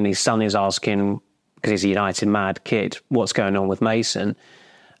 coincidentally, and his son is asking, because he's a United mad kid, what's going on with Mason,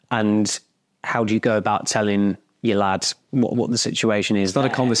 and how do you go about telling your lads what the situation is? It's not a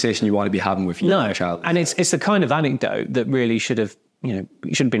conversation you want to be having with your child. And it's the kind of anecdote that really should have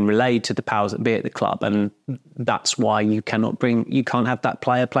been relayed to the powers that be at the club, and that's why you can't have that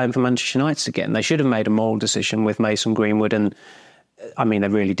player playing for Manchester United again. They should have made a moral decision with Mason Greenwood, and I mean, they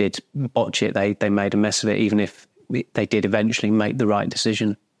really did botch it. They made a mess of it, even if they did eventually make the right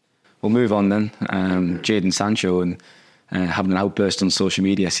decision. We'll move on then. Jadon Sancho and having an outburst on social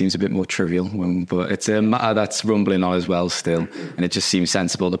media seems a bit more trivial, but it's a matter that's rumbling on as well still, and it just seems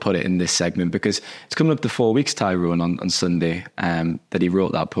sensible to put it in this segment, because it's coming up to 4 weeks, Tyrone, on Sunday, that he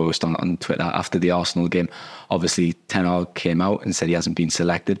wrote that post on Twitter after the Arsenal game. Obviously, Ten Hag came out and said he hasn't been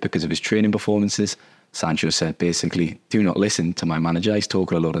selected because of his training performances. Sancho said, basically, do not listen to my manager, he's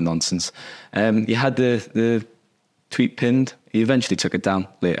talking a lot of nonsense. He had the tweet pinned. He eventually took it down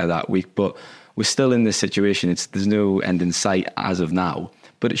later that week, but we're still in this situation. There's no end in sight as of now.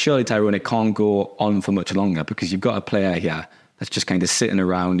 But surely, Tyrone, it can't go on for much longer, because you've got a player here that's just kind of sitting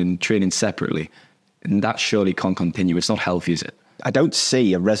around and training separately. And that surely can't continue. It's not healthy, is it? I don't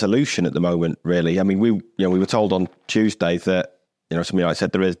see a resolution at the moment, really. I mean, we were told on Tuesday that, something I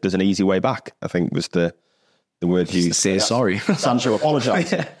said, there's an easy way back, I think was the word used. Say sorry. Sancho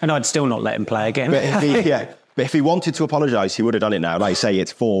apologised. And I'd still not let him play again. But if he wanted to apologise, he would have done it now. Like I say,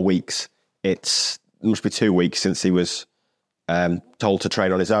 it's 4 weeks. It must be 2 weeks since he was told to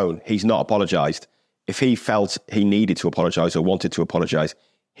train on his own. He's not apologised. If he felt he needed to apologise or wanted to apologise,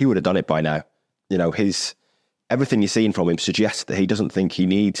 he would have done it by now. You know, everything you're seeing from him suggests that he doesn't think he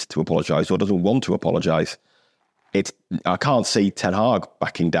needs to apologise or doesn't want to apologise. I can't see Ten Hag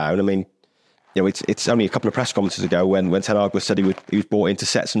backing down. I mean, you know, it's only a couple of press conferences ago when Ten Hag said he was brought in to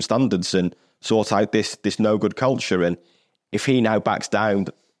set some standards and sort out this no good culture. And if he now backs down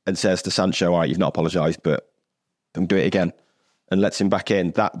and says to Sancho, all right, you've not apologised, but don't do it again, and lets him back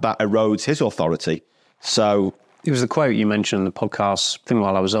in, that erodes his authority. So it was the quote you mentioned in the podcast thing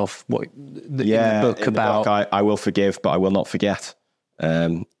while I was off. In the book about I will forgive, but I will not forget.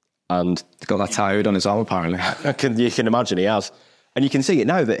 And he's got that tattooed on his arm, apparently. You can imagine he has, and you can see it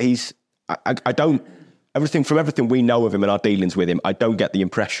now that he's. I don't. Everything we know of him and our dealings with him, I don't get the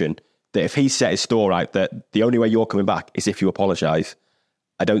impression that if he set his store out that the only way you're coming back is if you apologise.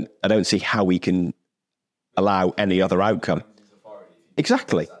 I don't see how we can allow any other outcome.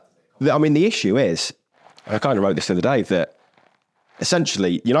 Exactly. I mean, the issue is, I kind of wrote this the other day, that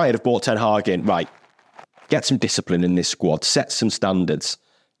essentially United have brought Ten Hag in, right, get some discipline in this squad, set some standards.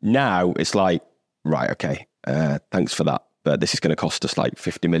 Now it's like, right, okay, thanks for that, but this is going to cost us like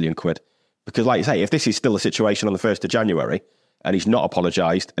 50 million quid. Because like you say, if this is still a situation on the 1st of January and he's not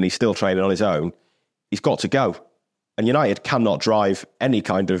apologised and he's still training on his own, he's got to go. And United cannot drive any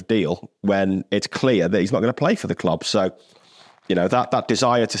kind of deal when it's clear that he's not going to play for the club. So, you know, that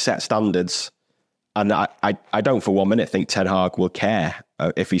desire to set standards, and I don't for 1 minute think Ten Hag will care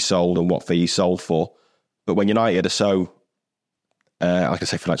if he's sold and what fee he's sold for. But when United are so, I was going to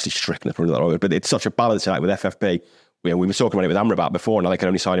say financially stricken, but it's such a balancing act with FFP. We were talking about it with Amrabat before, and they can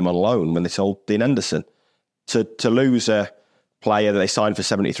only sign him on loan when they sold Dean Henderson. To lose a player that they signed for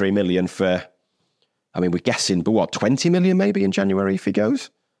 73 million for, I mean, we're guessing, but what, 20 million maybe in January if he goes?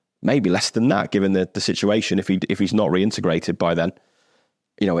 Maybe less than that, given the situation, if he's not reintegrated by then.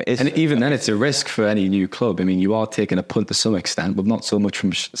 You know, it is. And even then, it's a risk for any new club. I mean, you are taking a punt to some extent, but not so much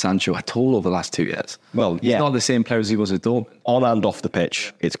from Sancho at all over the last 2 years. Well, he's not the same player as he was at Dortmund. On and off the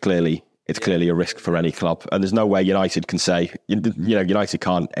pitch, it's clearly a risk for any club. And there's no way United can say, United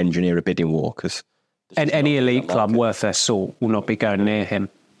can't engineer a bidding war, because any elite club worth their salt will not be going near him.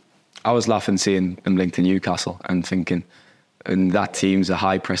 I was laughing seeing him linked to Newcastle and thinking, and that team's a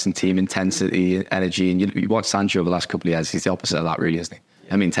high-pressing team, intensity, energy, and you watch Sancho over the last couple of years, he's the opposite of that, really, isn't he?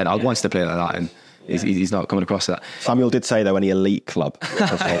 I mean, Ten Hag wants to play like that, and he's not coming across that. Samuel did say, though, any elite club.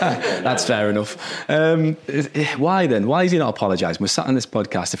 That's fair enough. Why then? Why is he not apologising? We sat on this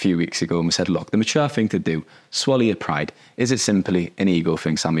podcast a few weeks ago and we said, look, the mature thing to do, swallow your pride. Is it simply an ego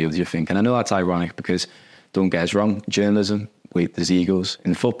thing, Samuel, do you think? And I know that's ironic because, don't get us wrong, journalism, there's egos.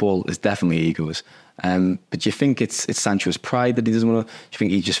 In football, there's definitely egos. But do you think it's Sancho's pride that he doesn't want to? Do you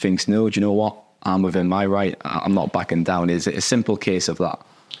think he just thinks, no, do you know what? I'm within my right. I'm not backing down. Is it a simple case of that?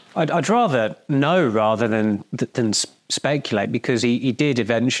 I'd rather know rather than speculate, because he did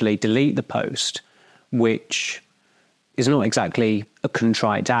eventually delete the post, which is not exactly a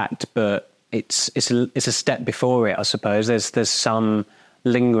contrite act, but it's a step before it, I suppose. There's some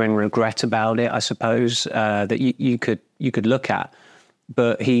lingering regret about it, I suppose, that you could look at.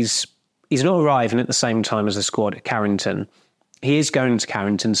 But he's not arriving at the same time as the squad at Carrington. He is going to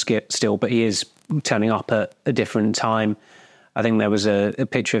Carrington still, but he is turning up at a different time. I think there was a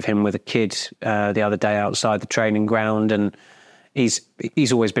picture of him with a kid the other day outside the training ground, and he's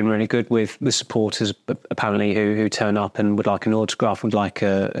always been really good with supporters, apparently, who turn up and would like an autograph, would like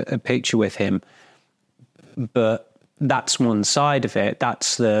a picture with him. But that's one side of it.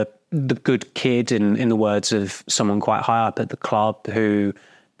 That's the good kid, in the words of someone quite high up at the club, who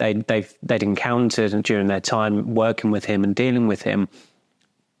they'd encountered during their time working with him and dealing with him.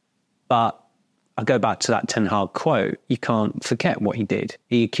 But I go back to that Ten Hag quote. You can't forget what he did.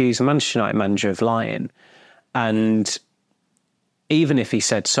 He accused the Manchester United manager of lying. And even if he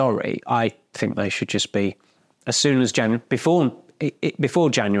said sorry, I think they should just be, as soon as before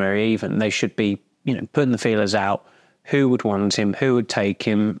January even, they should be, putting the feelers out. Who would want him? Who would take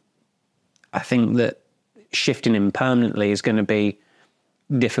him? I think that shifting him permanently is going to be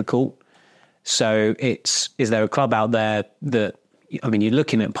difficult. So is there a club out there that, I mean, you're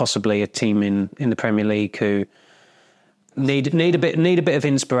looking at possibly a team in the Premier League who need a bit of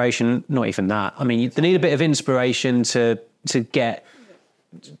inspiration. Not even that. I mean, they need a bit of inspiration to get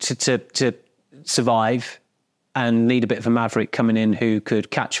to survive, and need a bit of a maverick coming in who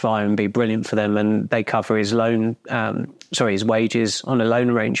could catch fire and be brilliant for them, and they cover his his wages on a loan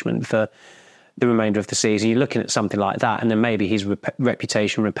arrangement for the remainder of the season. You're looking at something like that, and then maybe his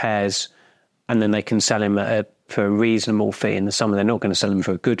reputation repairs, and then they can sell him for a reasonable fee in the summer. They're not going to sell him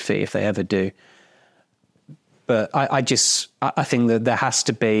for a good fee if they ever do. But I think that there has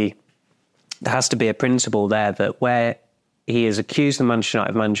to be a principle there that where he has accused the Manchester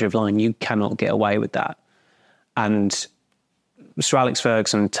United manager of lying, you cannot get away with that. And Sir Alex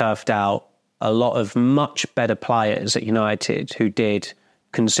Ferguson turfed out a lot of much better players at United who did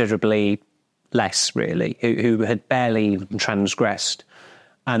considerably less, really, who had barely even transgressed,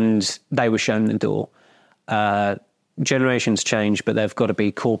 and they were shown the door. Generations change, but they've got to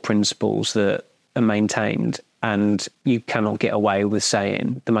be core principles that are maintained, and you cannot get away with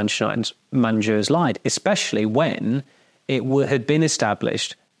saying the Manchester United manager has lied, especially when it had been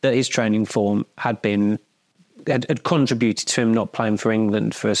established that his training form had contributed to him not playing for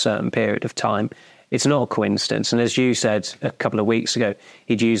England for a certain period of time. It's not a coincidence. And as you said a couple of weeks ago,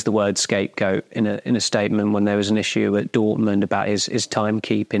 he'd used the word scapegoat in a statement when there was an issue at Dortmund about his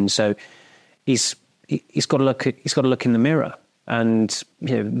timekeeping. So he's got to look in the mirror and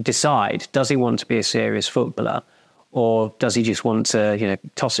decide, does he want to be a serious footballer, or does he just want to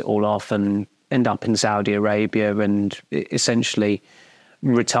toss it all off and end up in Saudi Arabia and essentially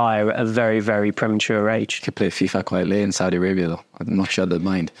retire at a very, very premature age? Could play FIFA quite late in Saudi Arabia, though. I'm not sure I'd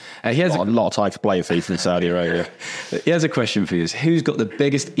mind. He has a lot of time to play FIFA in Saudi Arabia. Here's a question for you. Who's got the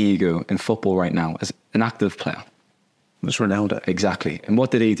biggest ego in football right now as an active player? It's Ronaldo. Exactly. And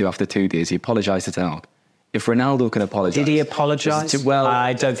what did he do after 2 days? He apologised to Ten Hag. If Ronaldo can apologise... Did he apologise? Well,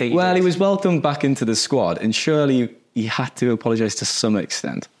 I don't think he was welcomed back into the squad, and surely he had to apologise to some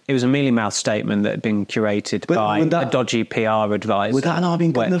extent. It was a mealy-mouthed statement that had been curated by a dodgy PR advisor. Would that not have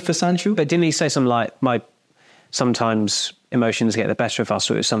been good enough for Sancho? But didn't he say something like, sometimes emotions get the better of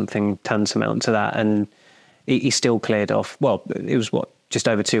us, or it was something tantamount to that, and he still cleared off. Well, it was just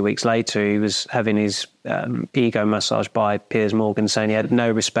over 2 weeks later, he was having his ego massaged by Piers Morgan, saying he had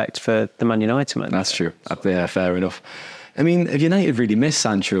no respect for the Man United man. That's true. Yeah, fair enough. I mean, have United really missed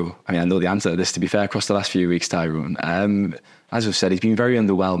Sancho? I mean, I know the answer to this, to be fair, across the last few weeks, Tyrone. As I've said, he's been very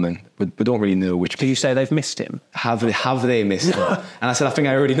underwhelming. We don't really know which... Did you say they've missed him? Have they missed him? And I said, I think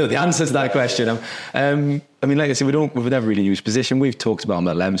I already know the answer to that question. I mean, like I said, we've never really used position. We've talked about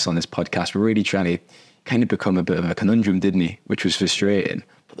Lems on this podcast. We're really trying to kind of become a bit of a conundrum, didn't he? Which was frustrating.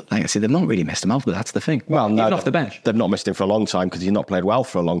 But like I said, they've not really missed him out, but that's the thing. Well, no, even off the bench. They've not missed him for a long time because he's not played well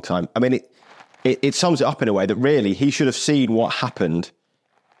for a long time. I mean, it sums it up in a way that really he should have seen what happened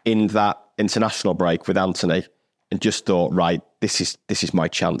in that international break with Antony and just thought, right, this is my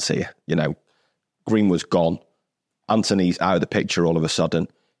chance here. Green was gone. Antony's out of the picture all of a sudden.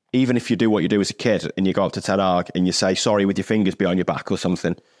 Even if you do what you do as a kid and you go up to Ten Hag and you say sorry with your fingers behind your back or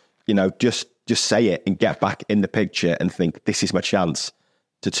something, just say it and get back in the picture and think, this is my chance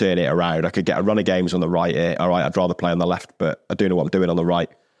to turn it around. I could get a run of games on the right here. All right, I'd rather play on the left, but I do know what I'm doing on the right.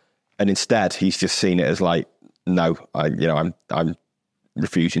 And instead, he's just seen it as like, no, I'm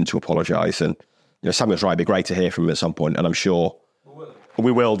refusing to apologise. And Samuel's right. It'd be great to hear from him at some point, and I'm sure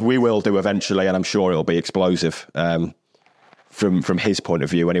we will do eventually. And I'm sure it'll be explosive from his point of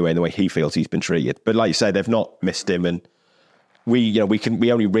view, anyway, in the way he feels he's been treated. But like you say, they've not missed him, and we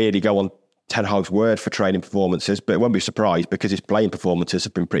only really go on Ten Hag's word for training performances, but it won't be surprised because his playing performances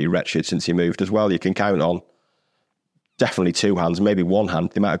have been pretty wretched since he moved as well. You can count on definitely two hands, maybe one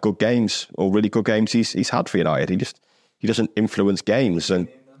hand, the amount of good games or really good games he's had for United. He doesn't influence games, and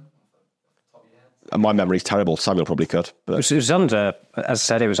my memory's terrible. Samuel probably could. But. It was under, as I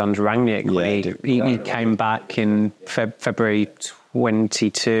said, it was under Rangnick when he came back in February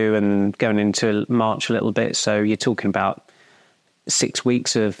 22 and going into March a little bit. So you're talking about 6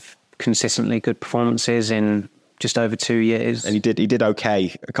 weeks of consistently good performances in just over 2 years. And he did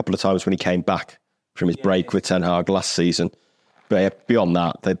okay a couple of times when he came back from his break with Ten Hag last season. But beyond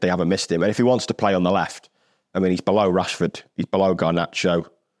that, they haven't missed him. And if he wants to play on the left, I mean, he's below Rashford, he's below Garnacho.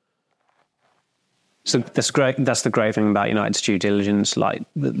 So that's great. That's the great thing about United's due diligence. Like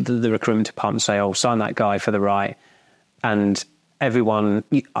the recruitment department say, "Oh, sign that guy for the right," and everyone.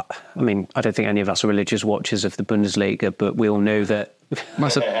 I mean, I don't think any of us are religious watchers of the Bundesliga, but we all knew that.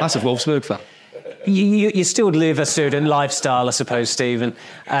 Massive Wolfsburg fan. You still live a student lifestyle, I suppose, Stephen.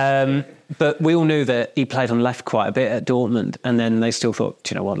 But we all knew that he played on left quite a bit at Dortmund, and then they still thought,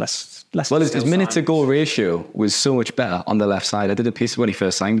 do you know what, let's. Well, his minute-to-goal ratio was so much better on the left side. I did a piece when he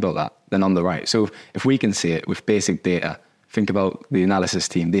first signed about that than on the right. So if we can see it with basic data, think about the analysis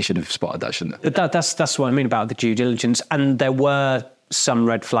team. They should have spotted that, shouldn't they? That's what I mean about the due diligence. And there were some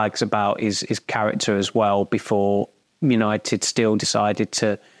red flags about his character as well before United still decided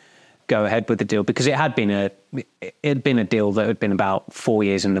to go ahead with the deal, because it had been a deal that had been about 4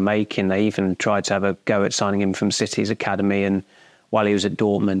 years in the making. They even tried to have a go at signing him from City's academy, and while he was at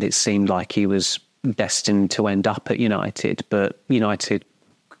Dortmund, it seemed like he was destined to end up at United. But United,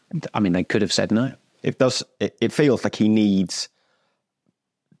 I mean, they could have said no. It feels like he needs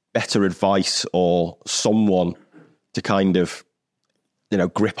better advice or someone to kind of,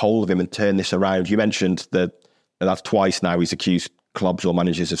 grip hold of him and turn this around. You mentioned that's twice now he's accused clubs or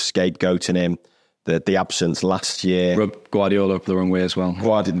managers of scapegoating him. The absence last year. Rubbed Guardiola up the wrong way as well.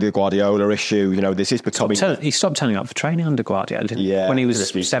 The Guardiola issue, this is becoming... He stopped turning up for training under Guardiola, didn't he? When he was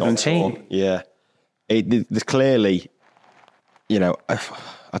 17. Yeah. There's clearly, I don't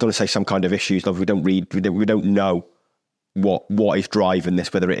want to say some kind of issues. We don't know what is driving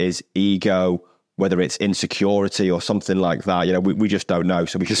this, whether it is ego, whether it's insecurity or something like that. We just don't know.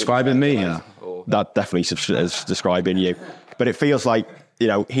 So describing me, yeah. That definitely is describing you. But it feels like,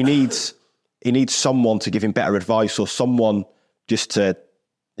 he needs someone to give him better advice, or someone just to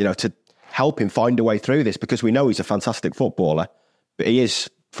help him find a way through this, because we know he's a fantastic footballer, but he is,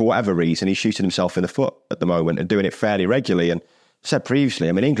 for whatever reason, he's shooting himself in the foot at the moment and doing it fairly regularly. And said previously,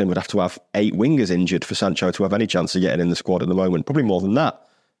 England would have to have 8 wingers injured for Sancho to have any chance of getting in the squad at the moment, probably more than that.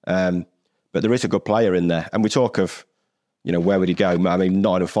 But there is a good player in there. And we talk of, where would he go?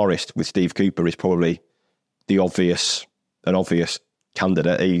 Nottingham Forest with Steve Cooper is probably an obvious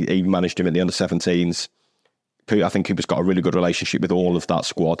candidate. He managed him in the under-17s. I think Cooper's got a really good relationship with all of that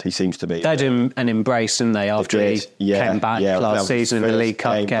squad. He seems to be. They had an embrace, didn't they, after he came back last season in the League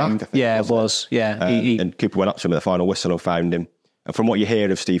Cup game. It was. And Cooper went up to him at the final whistle and found him. And from what you hear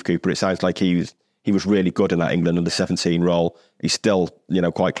of Steve Cooper, it sounds like he was really good in that England under-17 role. He's still,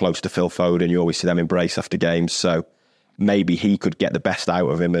 quite close to Phil Foden. You always see them embrace after games. So maybe he could get the best out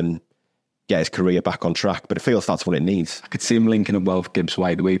of him and get his career back on track. But it feels that's what it needs. I could see him linking up well with Gibbs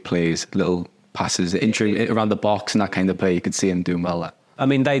White, the way he plays, little passes, entry around the box and that kind of play. You could see him doing well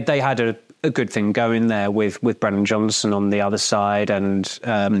there. They had a good thing going there with Brennan Johnson on the other side, and is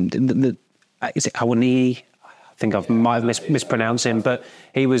it Awani? I think I might have mispronounced him, but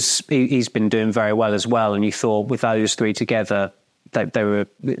he's been doing very well as well. And you thought with those three together,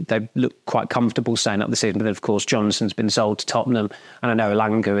 they looked quite comfortable staying up the season. But then, of course, Johnson's been sold to Tottenham, and I know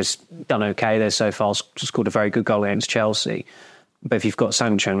Elanga has done okay there so far. Scored a very good goal against Chelsea. But if you've got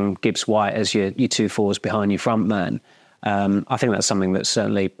Sancho and Gibbs White as your two forwards behind your front man, I think that's something that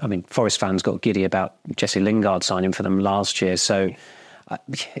certainly, Forest fans got giddy about Jesse Lingard signing for them last year. So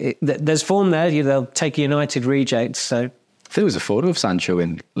there's form there. They'll take a United reject. So I think there was a photo of Sancho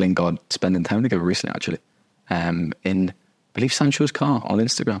and Lingard spending time together recently, actually, in, I believe, Sancho's car on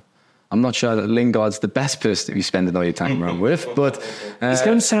Instagram. I'm not sure that Lingard's the best person to be spending all your time around with, but... he's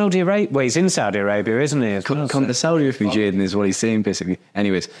going to Saudi Arabia. Well, he's in Saudi Arabia, isn't he? Come to Saudi with me, Jaden, is what he's saying, basically.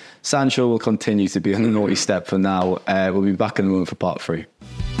 Anyways, Sancho will continue to be on the naughty step for now. We'll be back in a moment for part 3.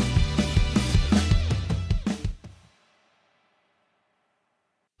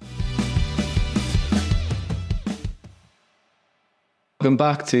 Welcome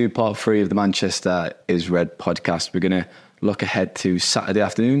back to part 3 of the Manchester is Red podcast. We're going to look ahead to Saturday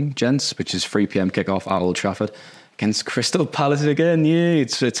afternoon, gents, which is 3 p.m. kickoff at Old Trafford against Crystal Palace again. Yeah,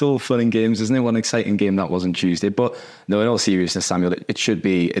 it's all fun and games, isn't it? One exciting game that was on Tuesday. But no, in all seriousness, Samuel, it should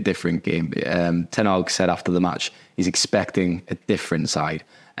be a different game. Ten Hag said after the match he's expecting a different side.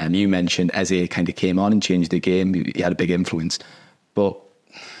 You mentioned Eze kind of came on and changed the game. He had a big influence. But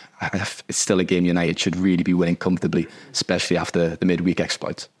it's still a game United should really be winning comfortably, especially after the midweek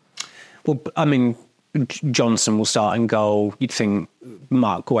exploits. Well, Johnson will start in goal. You'd think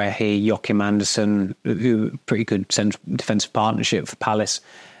Mark Guehi, Joachim Andersen, who pretty good defensive partnership for Palace.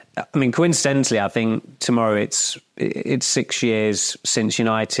 Coincidentally, I think tomorrow it's 6 years since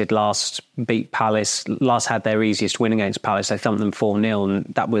United last beat Palace, last had their easiest win against Palace. They thumped them 4-0,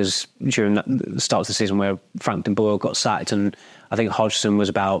 and that was during the start of the season where Frankton Boyle got sacked, and I think Hodgson was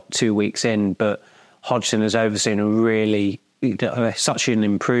about 2 weeks in, but Hodgson has overseen a really such an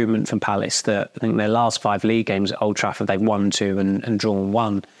improvement from Palace that I think their last 5 league games at Old Trafford, they've won 2 and drawn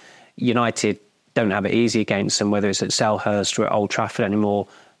 1. United don't have it easy against them, whether it's at Selhurst or at Old Trafford anymore.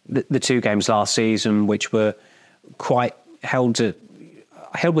 The 2 games last season, which were quite held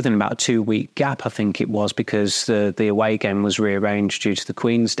within about a 2-week gap, I think it was, because the away game was rearranged due to the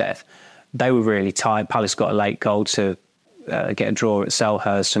Queen's death. They were really tight. Palace got a late goal to get a draw at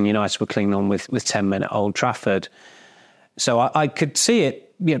Selhurst, and United were clinging on with 10 men at Old Trafford. So I could see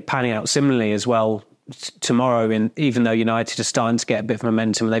it panning out similarly as well tomorrow. And even though United are starting to get a bit of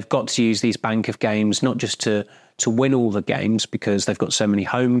momentum, they've got to use these bank of games not just to win all the games because they've got so many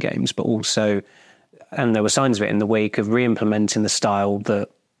home games, but also, and there were signs of it in the week, of re-implementing the style that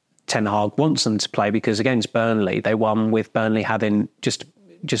Ten Hag wants them to play. Because against Burnley, they won with Burnley having just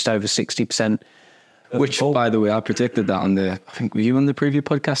over 60%. Which, by the way, I predicted that I think, were you on the preview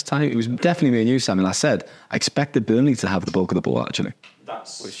podcast, Ty? It was definitely me and you, Samuel. I said, I expected Burnley to have the bulk of the ball, actually.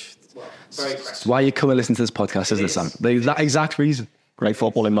 It's why you come and listen to this podcast, isn't it, Sam? That exact reason. Great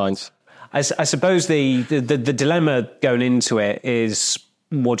football in mind. I suppose the dilemma going into it is,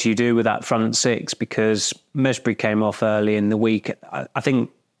 what do you do with that front six? Because Mejbri came off early in the week. I think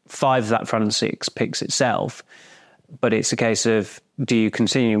 5 of that front six picks itself, but it's a case of, do you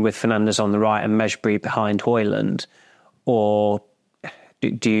continue with Fernandes on the right and Mejbri behind Højlund, or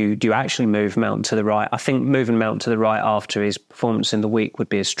do you actually move Mount to the right? I think moving Mount to the right after his performance in the week would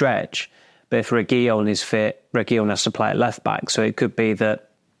be a stretch. But if Reguilón is fit, Reguilón has to play at left back. So it could be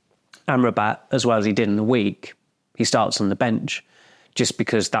that Amrabat, as well as he did in the week, he starts on the bench, just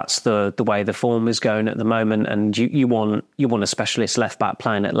because that's the way the form is going at the moment. And you want a specialist left back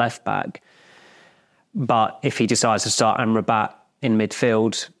playing at left back. But if he decides to start Amrabat in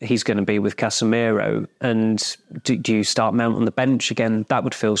midfield, he's going to be with Casemiro. And do you start Mount on the bench again? That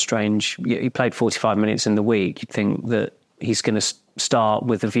would feel strange. He played 45 minutes in the week. You'd think that he's going to start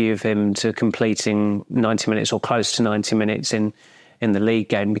with a view of him to completing 90 minutes or close to 90 minutes in the league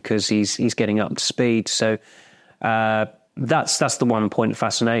game, because he's getting up to speed. So that's the one point of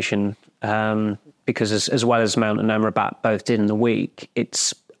fascination, because as well as Mount and Amrabat both did in the week,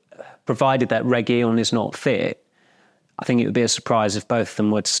 it's provided that Reguilón is not fit, I think it would be a surprise if both of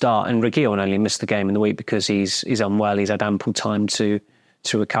them were to start. And Reguilón only missed the game in the week because he's unwell. He's had ample time to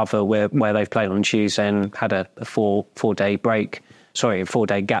recover, where they've played on Tuesday and had a 4-day break. Sorry, a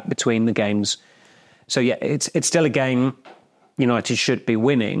 4-day gap between the games. So yeah, it's still a game United should be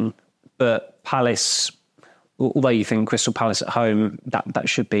winning, but Palace, although you think Crystal Palace at home, that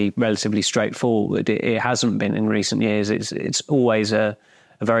should be relatively straightforward, it hasn't been in recent years. It's always a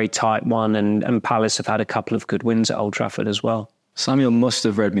very tight one, and Palace have had a couple of good wins at Old Trafford as well. Samuel must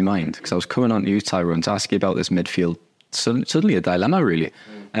have read my mind, because I was coming on to you, Tyrone, to ask you about this midfield. Suddenly a dilemma, really.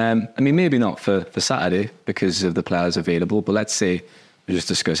 I mean, maybe not for Saturday because of the players available, but let's say we just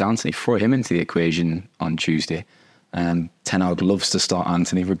discuss Antony, throw him into the equation on Tuesday. Ten Hag loves to start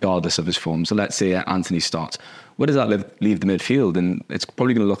Antony regardless of his form. So let's say Antony starts. Where does that leave the midfield? And it's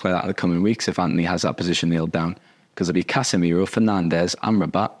probably going to look like that in the coming weeks if Antony has that position nailed down, because it'll be Casemiro, Fernandes,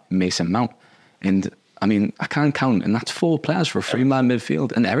 Amrabat, Mason Mount. And I mean, I can't count, and that's 4 players for a 3-man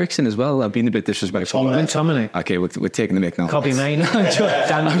midfield. And Eriksen as well. I've been a bit disrespectful. Tommy. Okay, we're taking the mick now. Copy main.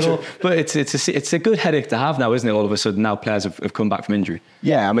 But it's a good headache to have now, isn't it? All of a sudden, now players have come back from injury.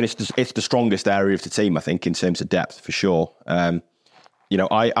 Yeah, I mean, it's the strongest area of the team, I think, in terms of depth, for sure. I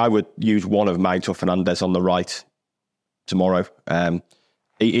would use one of Mount or Fernandes on the right tomorrow.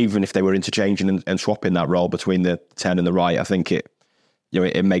 Even if they were interchanging and swapping that role between the 10 and the right, I think it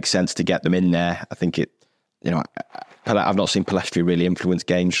makes sense to get them in there. I think I've not seen Pellistri really influence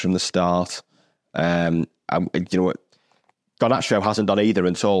games from the start. Garnacho hasn't done either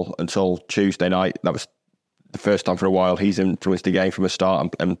until Tuesday night. That was the first time for a while he's influenced the game from a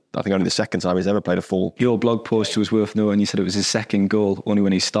start, and I think only the second time he's ever played a full. Your blog post was worth noting. You said it was his second goal, only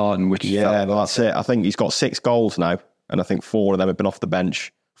when he's starting. That's it. I think he's got 6 goals now, and I think 4 of them have been off the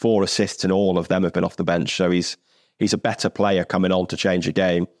bench. 4 assists, and all of them have been off the bench. So he's a better player coming on to change a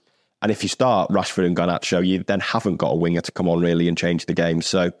game. And if you start Rashford and Garnacho, you then haven't got a winger to come on really and change the game.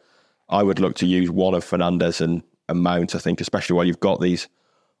 So I would look to use one of Fernandes and Mount, I think, especially while you've got these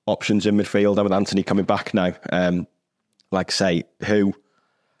options in midfield. And with Antony coming back now, like I say, who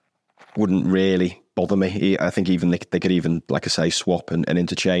wouldn't really bother me. I think even they could even, like I say, swap and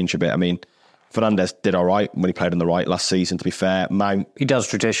interchange a bit. I mean, Fernandes did all right when he played on the right last season, to be fair. Mount, he does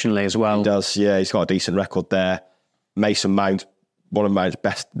traditionally as well. He does, yeah. He's got a decent record there. Mason Mount, one of Mount's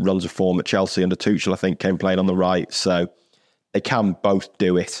best runs of form at Chelsea under Tuchel, I think, came playing on the right. So they can both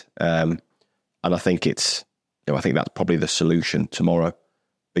do it. And I think I think that's probably the solution tomorrow.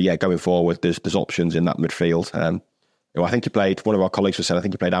 But yeah, going forward, there's options in that midfield. I think he played, one of our colleagues was saying, I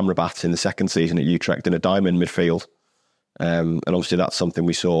think he played Amrabat in the second season at Utrecht in a diamond midfield. And obviously that's something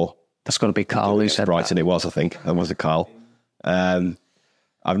we saw. That's got to be Carl who said Brighton, that. It was, I think. That was a Carl.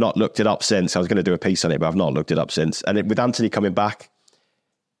 I've not looked it up since. I was going to do a piece on it, but I've not looked it up since. And with Antony coming back,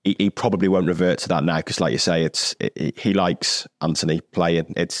 he probably won't revert to that now, because like you say, he likes Antony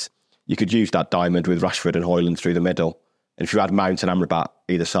playing. You could use that diamond with Rashford and Højlund through the middle. And if you had Mount and Amrabat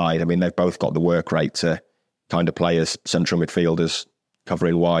either side, I mean, they've both got the work rate to kind of play as central midfielders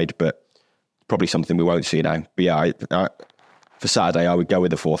covering wide, but probably something we won't see now. But yeah, for Saturday, I would go with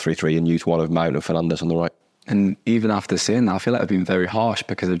the 4-3-3 and use one of Mount and Fernandes on the right. And even after saying that, I feel like I've been very harsh,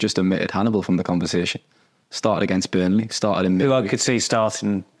 because I've just omitted Hannibal from the conversation. Started against Burnley, started in midweek. Who I could see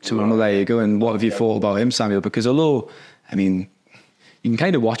starting tomorrow. Well, there you go. And what have you thought about him, Samuel? Because although, I mean, you can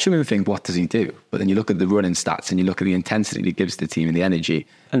kind of watch him and think, what does he do? But then you look at the running stats and you look at the intensity he gives the team and the energy.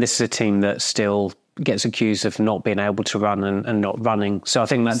 And this is a team that still gets accused of not being able to run and not running. So I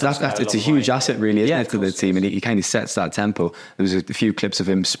think it's a huge asset, really, isn't it, to the team? And he kind of sets that tempo. There was a few clips of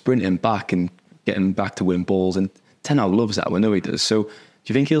him sprinting back and getting back to win balls, and Ten Hag loves that. We know he does. So do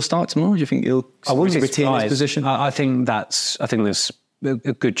you think he'll start tomorrow? Do you think he'll retain his position? I think there's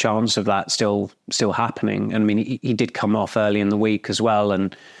a good chance of that still happening. And I mean, he did come off early in the week as well,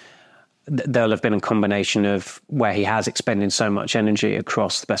 and there'll have been a combination of where he has expended so much energy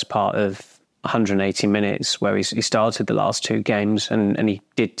across the best part of 180 minutes, where he started the last two games, and he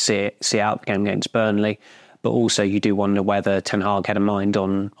did see out the game against Burnley. But also you do wonder whether Ten Hag had a mind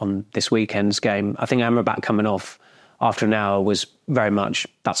on this weekend's game. I think Amrabat coming off after an hour was very much,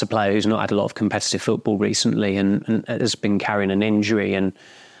 that's a player who's not had a lot of competitive football recently and has been carrying an injury and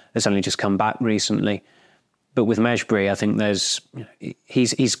has only just come back recently. But with Mejbri, I think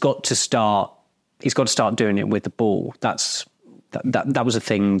he's got to start doing it with the ball. That was a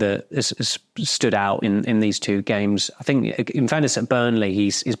thing that has stood out in these two games. I think, in fairness, at Burnley,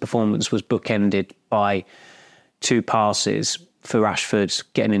 his performance was bookended by two passes for Rashford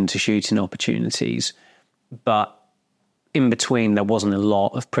getting into shooting opportunities. But in between, there wasn't a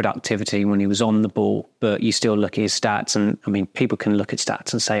lot of productivity when he was on the ball. But you still look at his stats, and I mean, people can look at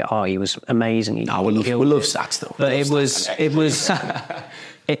stats and say, "Oh, he was amazing." We love stats, though. But it was.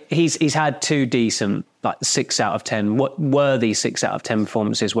 He's had two decent, 6 out of 10, worthy 6 out of 10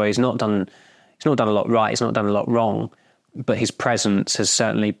 performances where he's not done a lot right, he's not done a lot wrong, but his presence has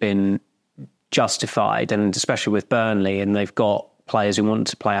certainly been justified, and especially with Burnley, and they've got players who want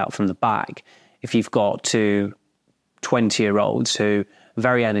to play out from the back. If you've got two 20-year-olds who are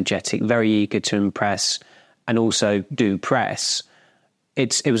very energetic, very eager to impress, and also do press,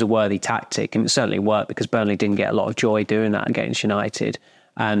 it was a worthy tactic, and it certainly worked because Burnley didn't get a lot of joy doing that against United.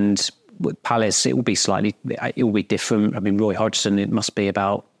 And with Palace, it will be different. I mean, Roy Hodgson, it must be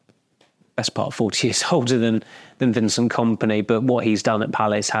about best part of 40 years older than Vincent Kompany, but what he's done at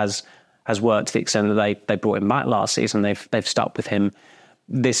Palace has worked to the extent that they brought him back last season. They've stuck with him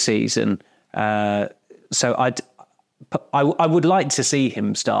this season. So I would like to see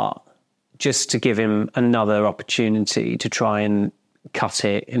him start, just to give him another opportunity to try and cut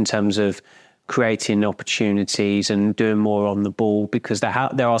it in terms of creating opportunities and doing more on the ball, because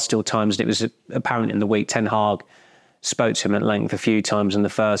there are still times, and it was apparent in the week, Ten Hag spoke to him at length a few times in the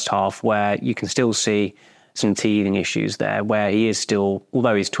first half, where you can still see some teething issues there, where he is still,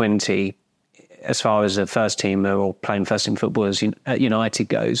 although he's 20, as far as a first teamer or playing first team football at United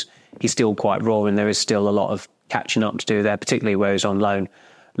goes, he's still quite raw, and there is still a lot of catching up to do there, particularly where he's on loan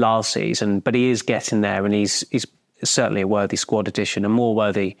last season. But he is getting there, and he's certainly a worthy squad addition, and more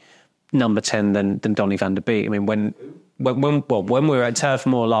worthy number 10 than Donny van der Beek. I mean, when we were at Turf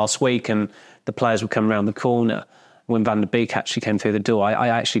Moor last week and the players would come around the corner, when Van der Beek actually came through the door, I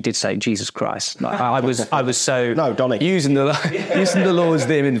actually did say, Jesus Christ. I was so... No, Donny. Using the Lord's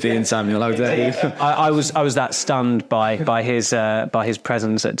name in vain, Samuel. How dare you? I was that stunned by his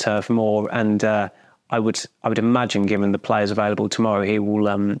presence at Turf Moor, and I would imagine, given the players available tomorrow, he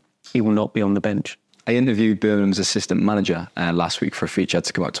will not be on the bench. I interviewed Birmingham's assistant manager last week for a feature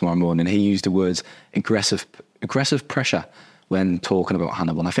to come out tomorrow morning. He used the words aggressive pressure when talking about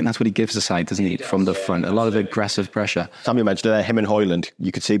Hannibal. And I think that's what he gives the side, doesn't he? From the front, a lot of aggressive pressure. Samuel mentioned there, him and Højlund,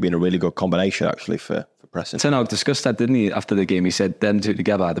 you could see being a really good combination actually for pressing. Ten Hag discussed that, didn't he, after the game? He said them two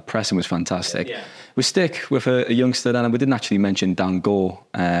together, the pressing was fantastic. Yeah. We stick with a youngster, and we didn't actually mention Dan Gore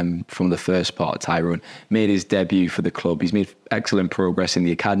from the first part. Tyrone made his debut for the club. He's made excellent progress in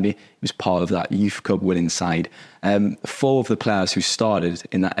the academy. He was part of that Youth Cup winning side. 4 of the players who started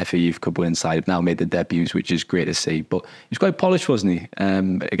in that FA Youth Cup winning side have now made their debuts, which is great to see. But he was quite polished, wasn't he,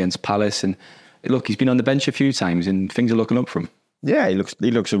 against Palace? And look, he's been on the bench a few times, and things are looking up for him. Yeah, he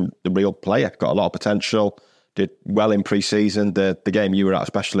looks a real player. Got a lot of potential. Did well in pre-season. The game you were at,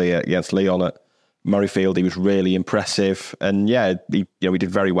 especially against Lyon at Murrayfield, he was really impressive. And yeah, he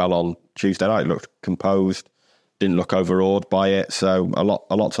did very well on Tuesday night. Looked composed, didn't look overawed by it. So a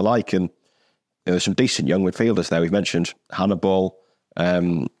lot to like. And there's some decent young midfielders there. We've mentioned Hannibal.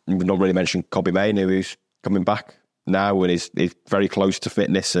 We've not really mentioned Kobbie Mainoo, who's coming back now and is very close to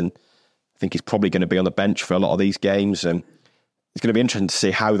fitness. And I think he's probably going to be on the bench for a lot of these games. And it's going to be interesting to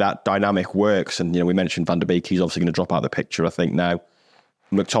see how that dynamic works. And, we mentioned Van der Beek, he's obviously going to drop out of the picture, I think, now.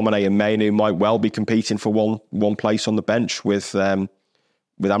 McTominay and Mainoo might well be competing for one place on the bench with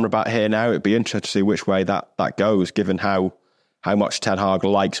Amrabat here now. It'd be interesting to see which way that goes, given how much Ten Hag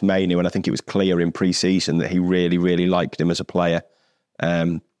likes Mainoo. And I think it was clear in pre-season that he really, really liked him as a player.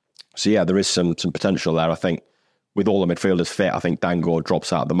 So yeah, there is some potential there. I think with all the midfielders fit, I think Dan Gore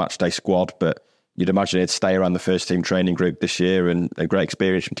drops out of the matchday squad, but you'd imagine he'd stay around the first team training group this year, and a great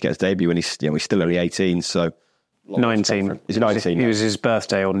experience for him to get his debut when he's still only 18. So 19. He's 19. It was his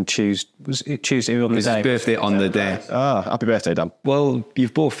birthday on Tuesday. Was it Tuesday on the day? His birthday on the day. Happy birthday, Dan. Well,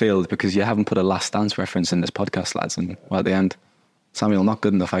 you've both failed because you haven't put a Last Dance reference in this podcast, lads. And well, at the end, Samuel, not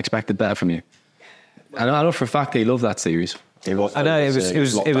good enough. I expected better from you. I know for a fact that you love that series. I know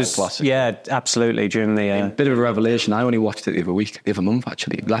it was yeah, absolutely. During the bit of a revelation. I only watched it the other month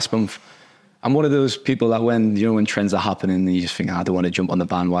actually, last month. I'm one of those people that when trends are happening, you just think, I don't want to jump on the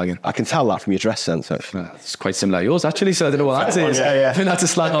bandwagon. I can tell that from your dress sense, actually. It's quite similar to yours, actually, so I don't know what that is. Yeah. I think that's a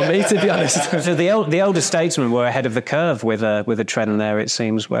slang on me, to be honest. So the older statesmen were ahead of the curve with a trend there, it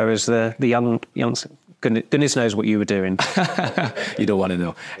seems, whereas the young goodness knows what you were doing. You don't want to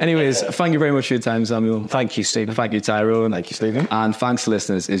know. Anyways, thank you very much for your time, Samuel. Thank you, Stephen. Thank you, Tyrone. Thank you, Stephen. And thanks to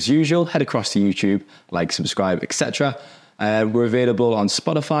listeners. As usual, head across to YouTube, like, subscribe, etc. We're available on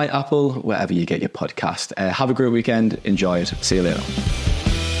Spotify, Apple, wherever you get your podcast. Have a great weekend. Enjoy it. See you later.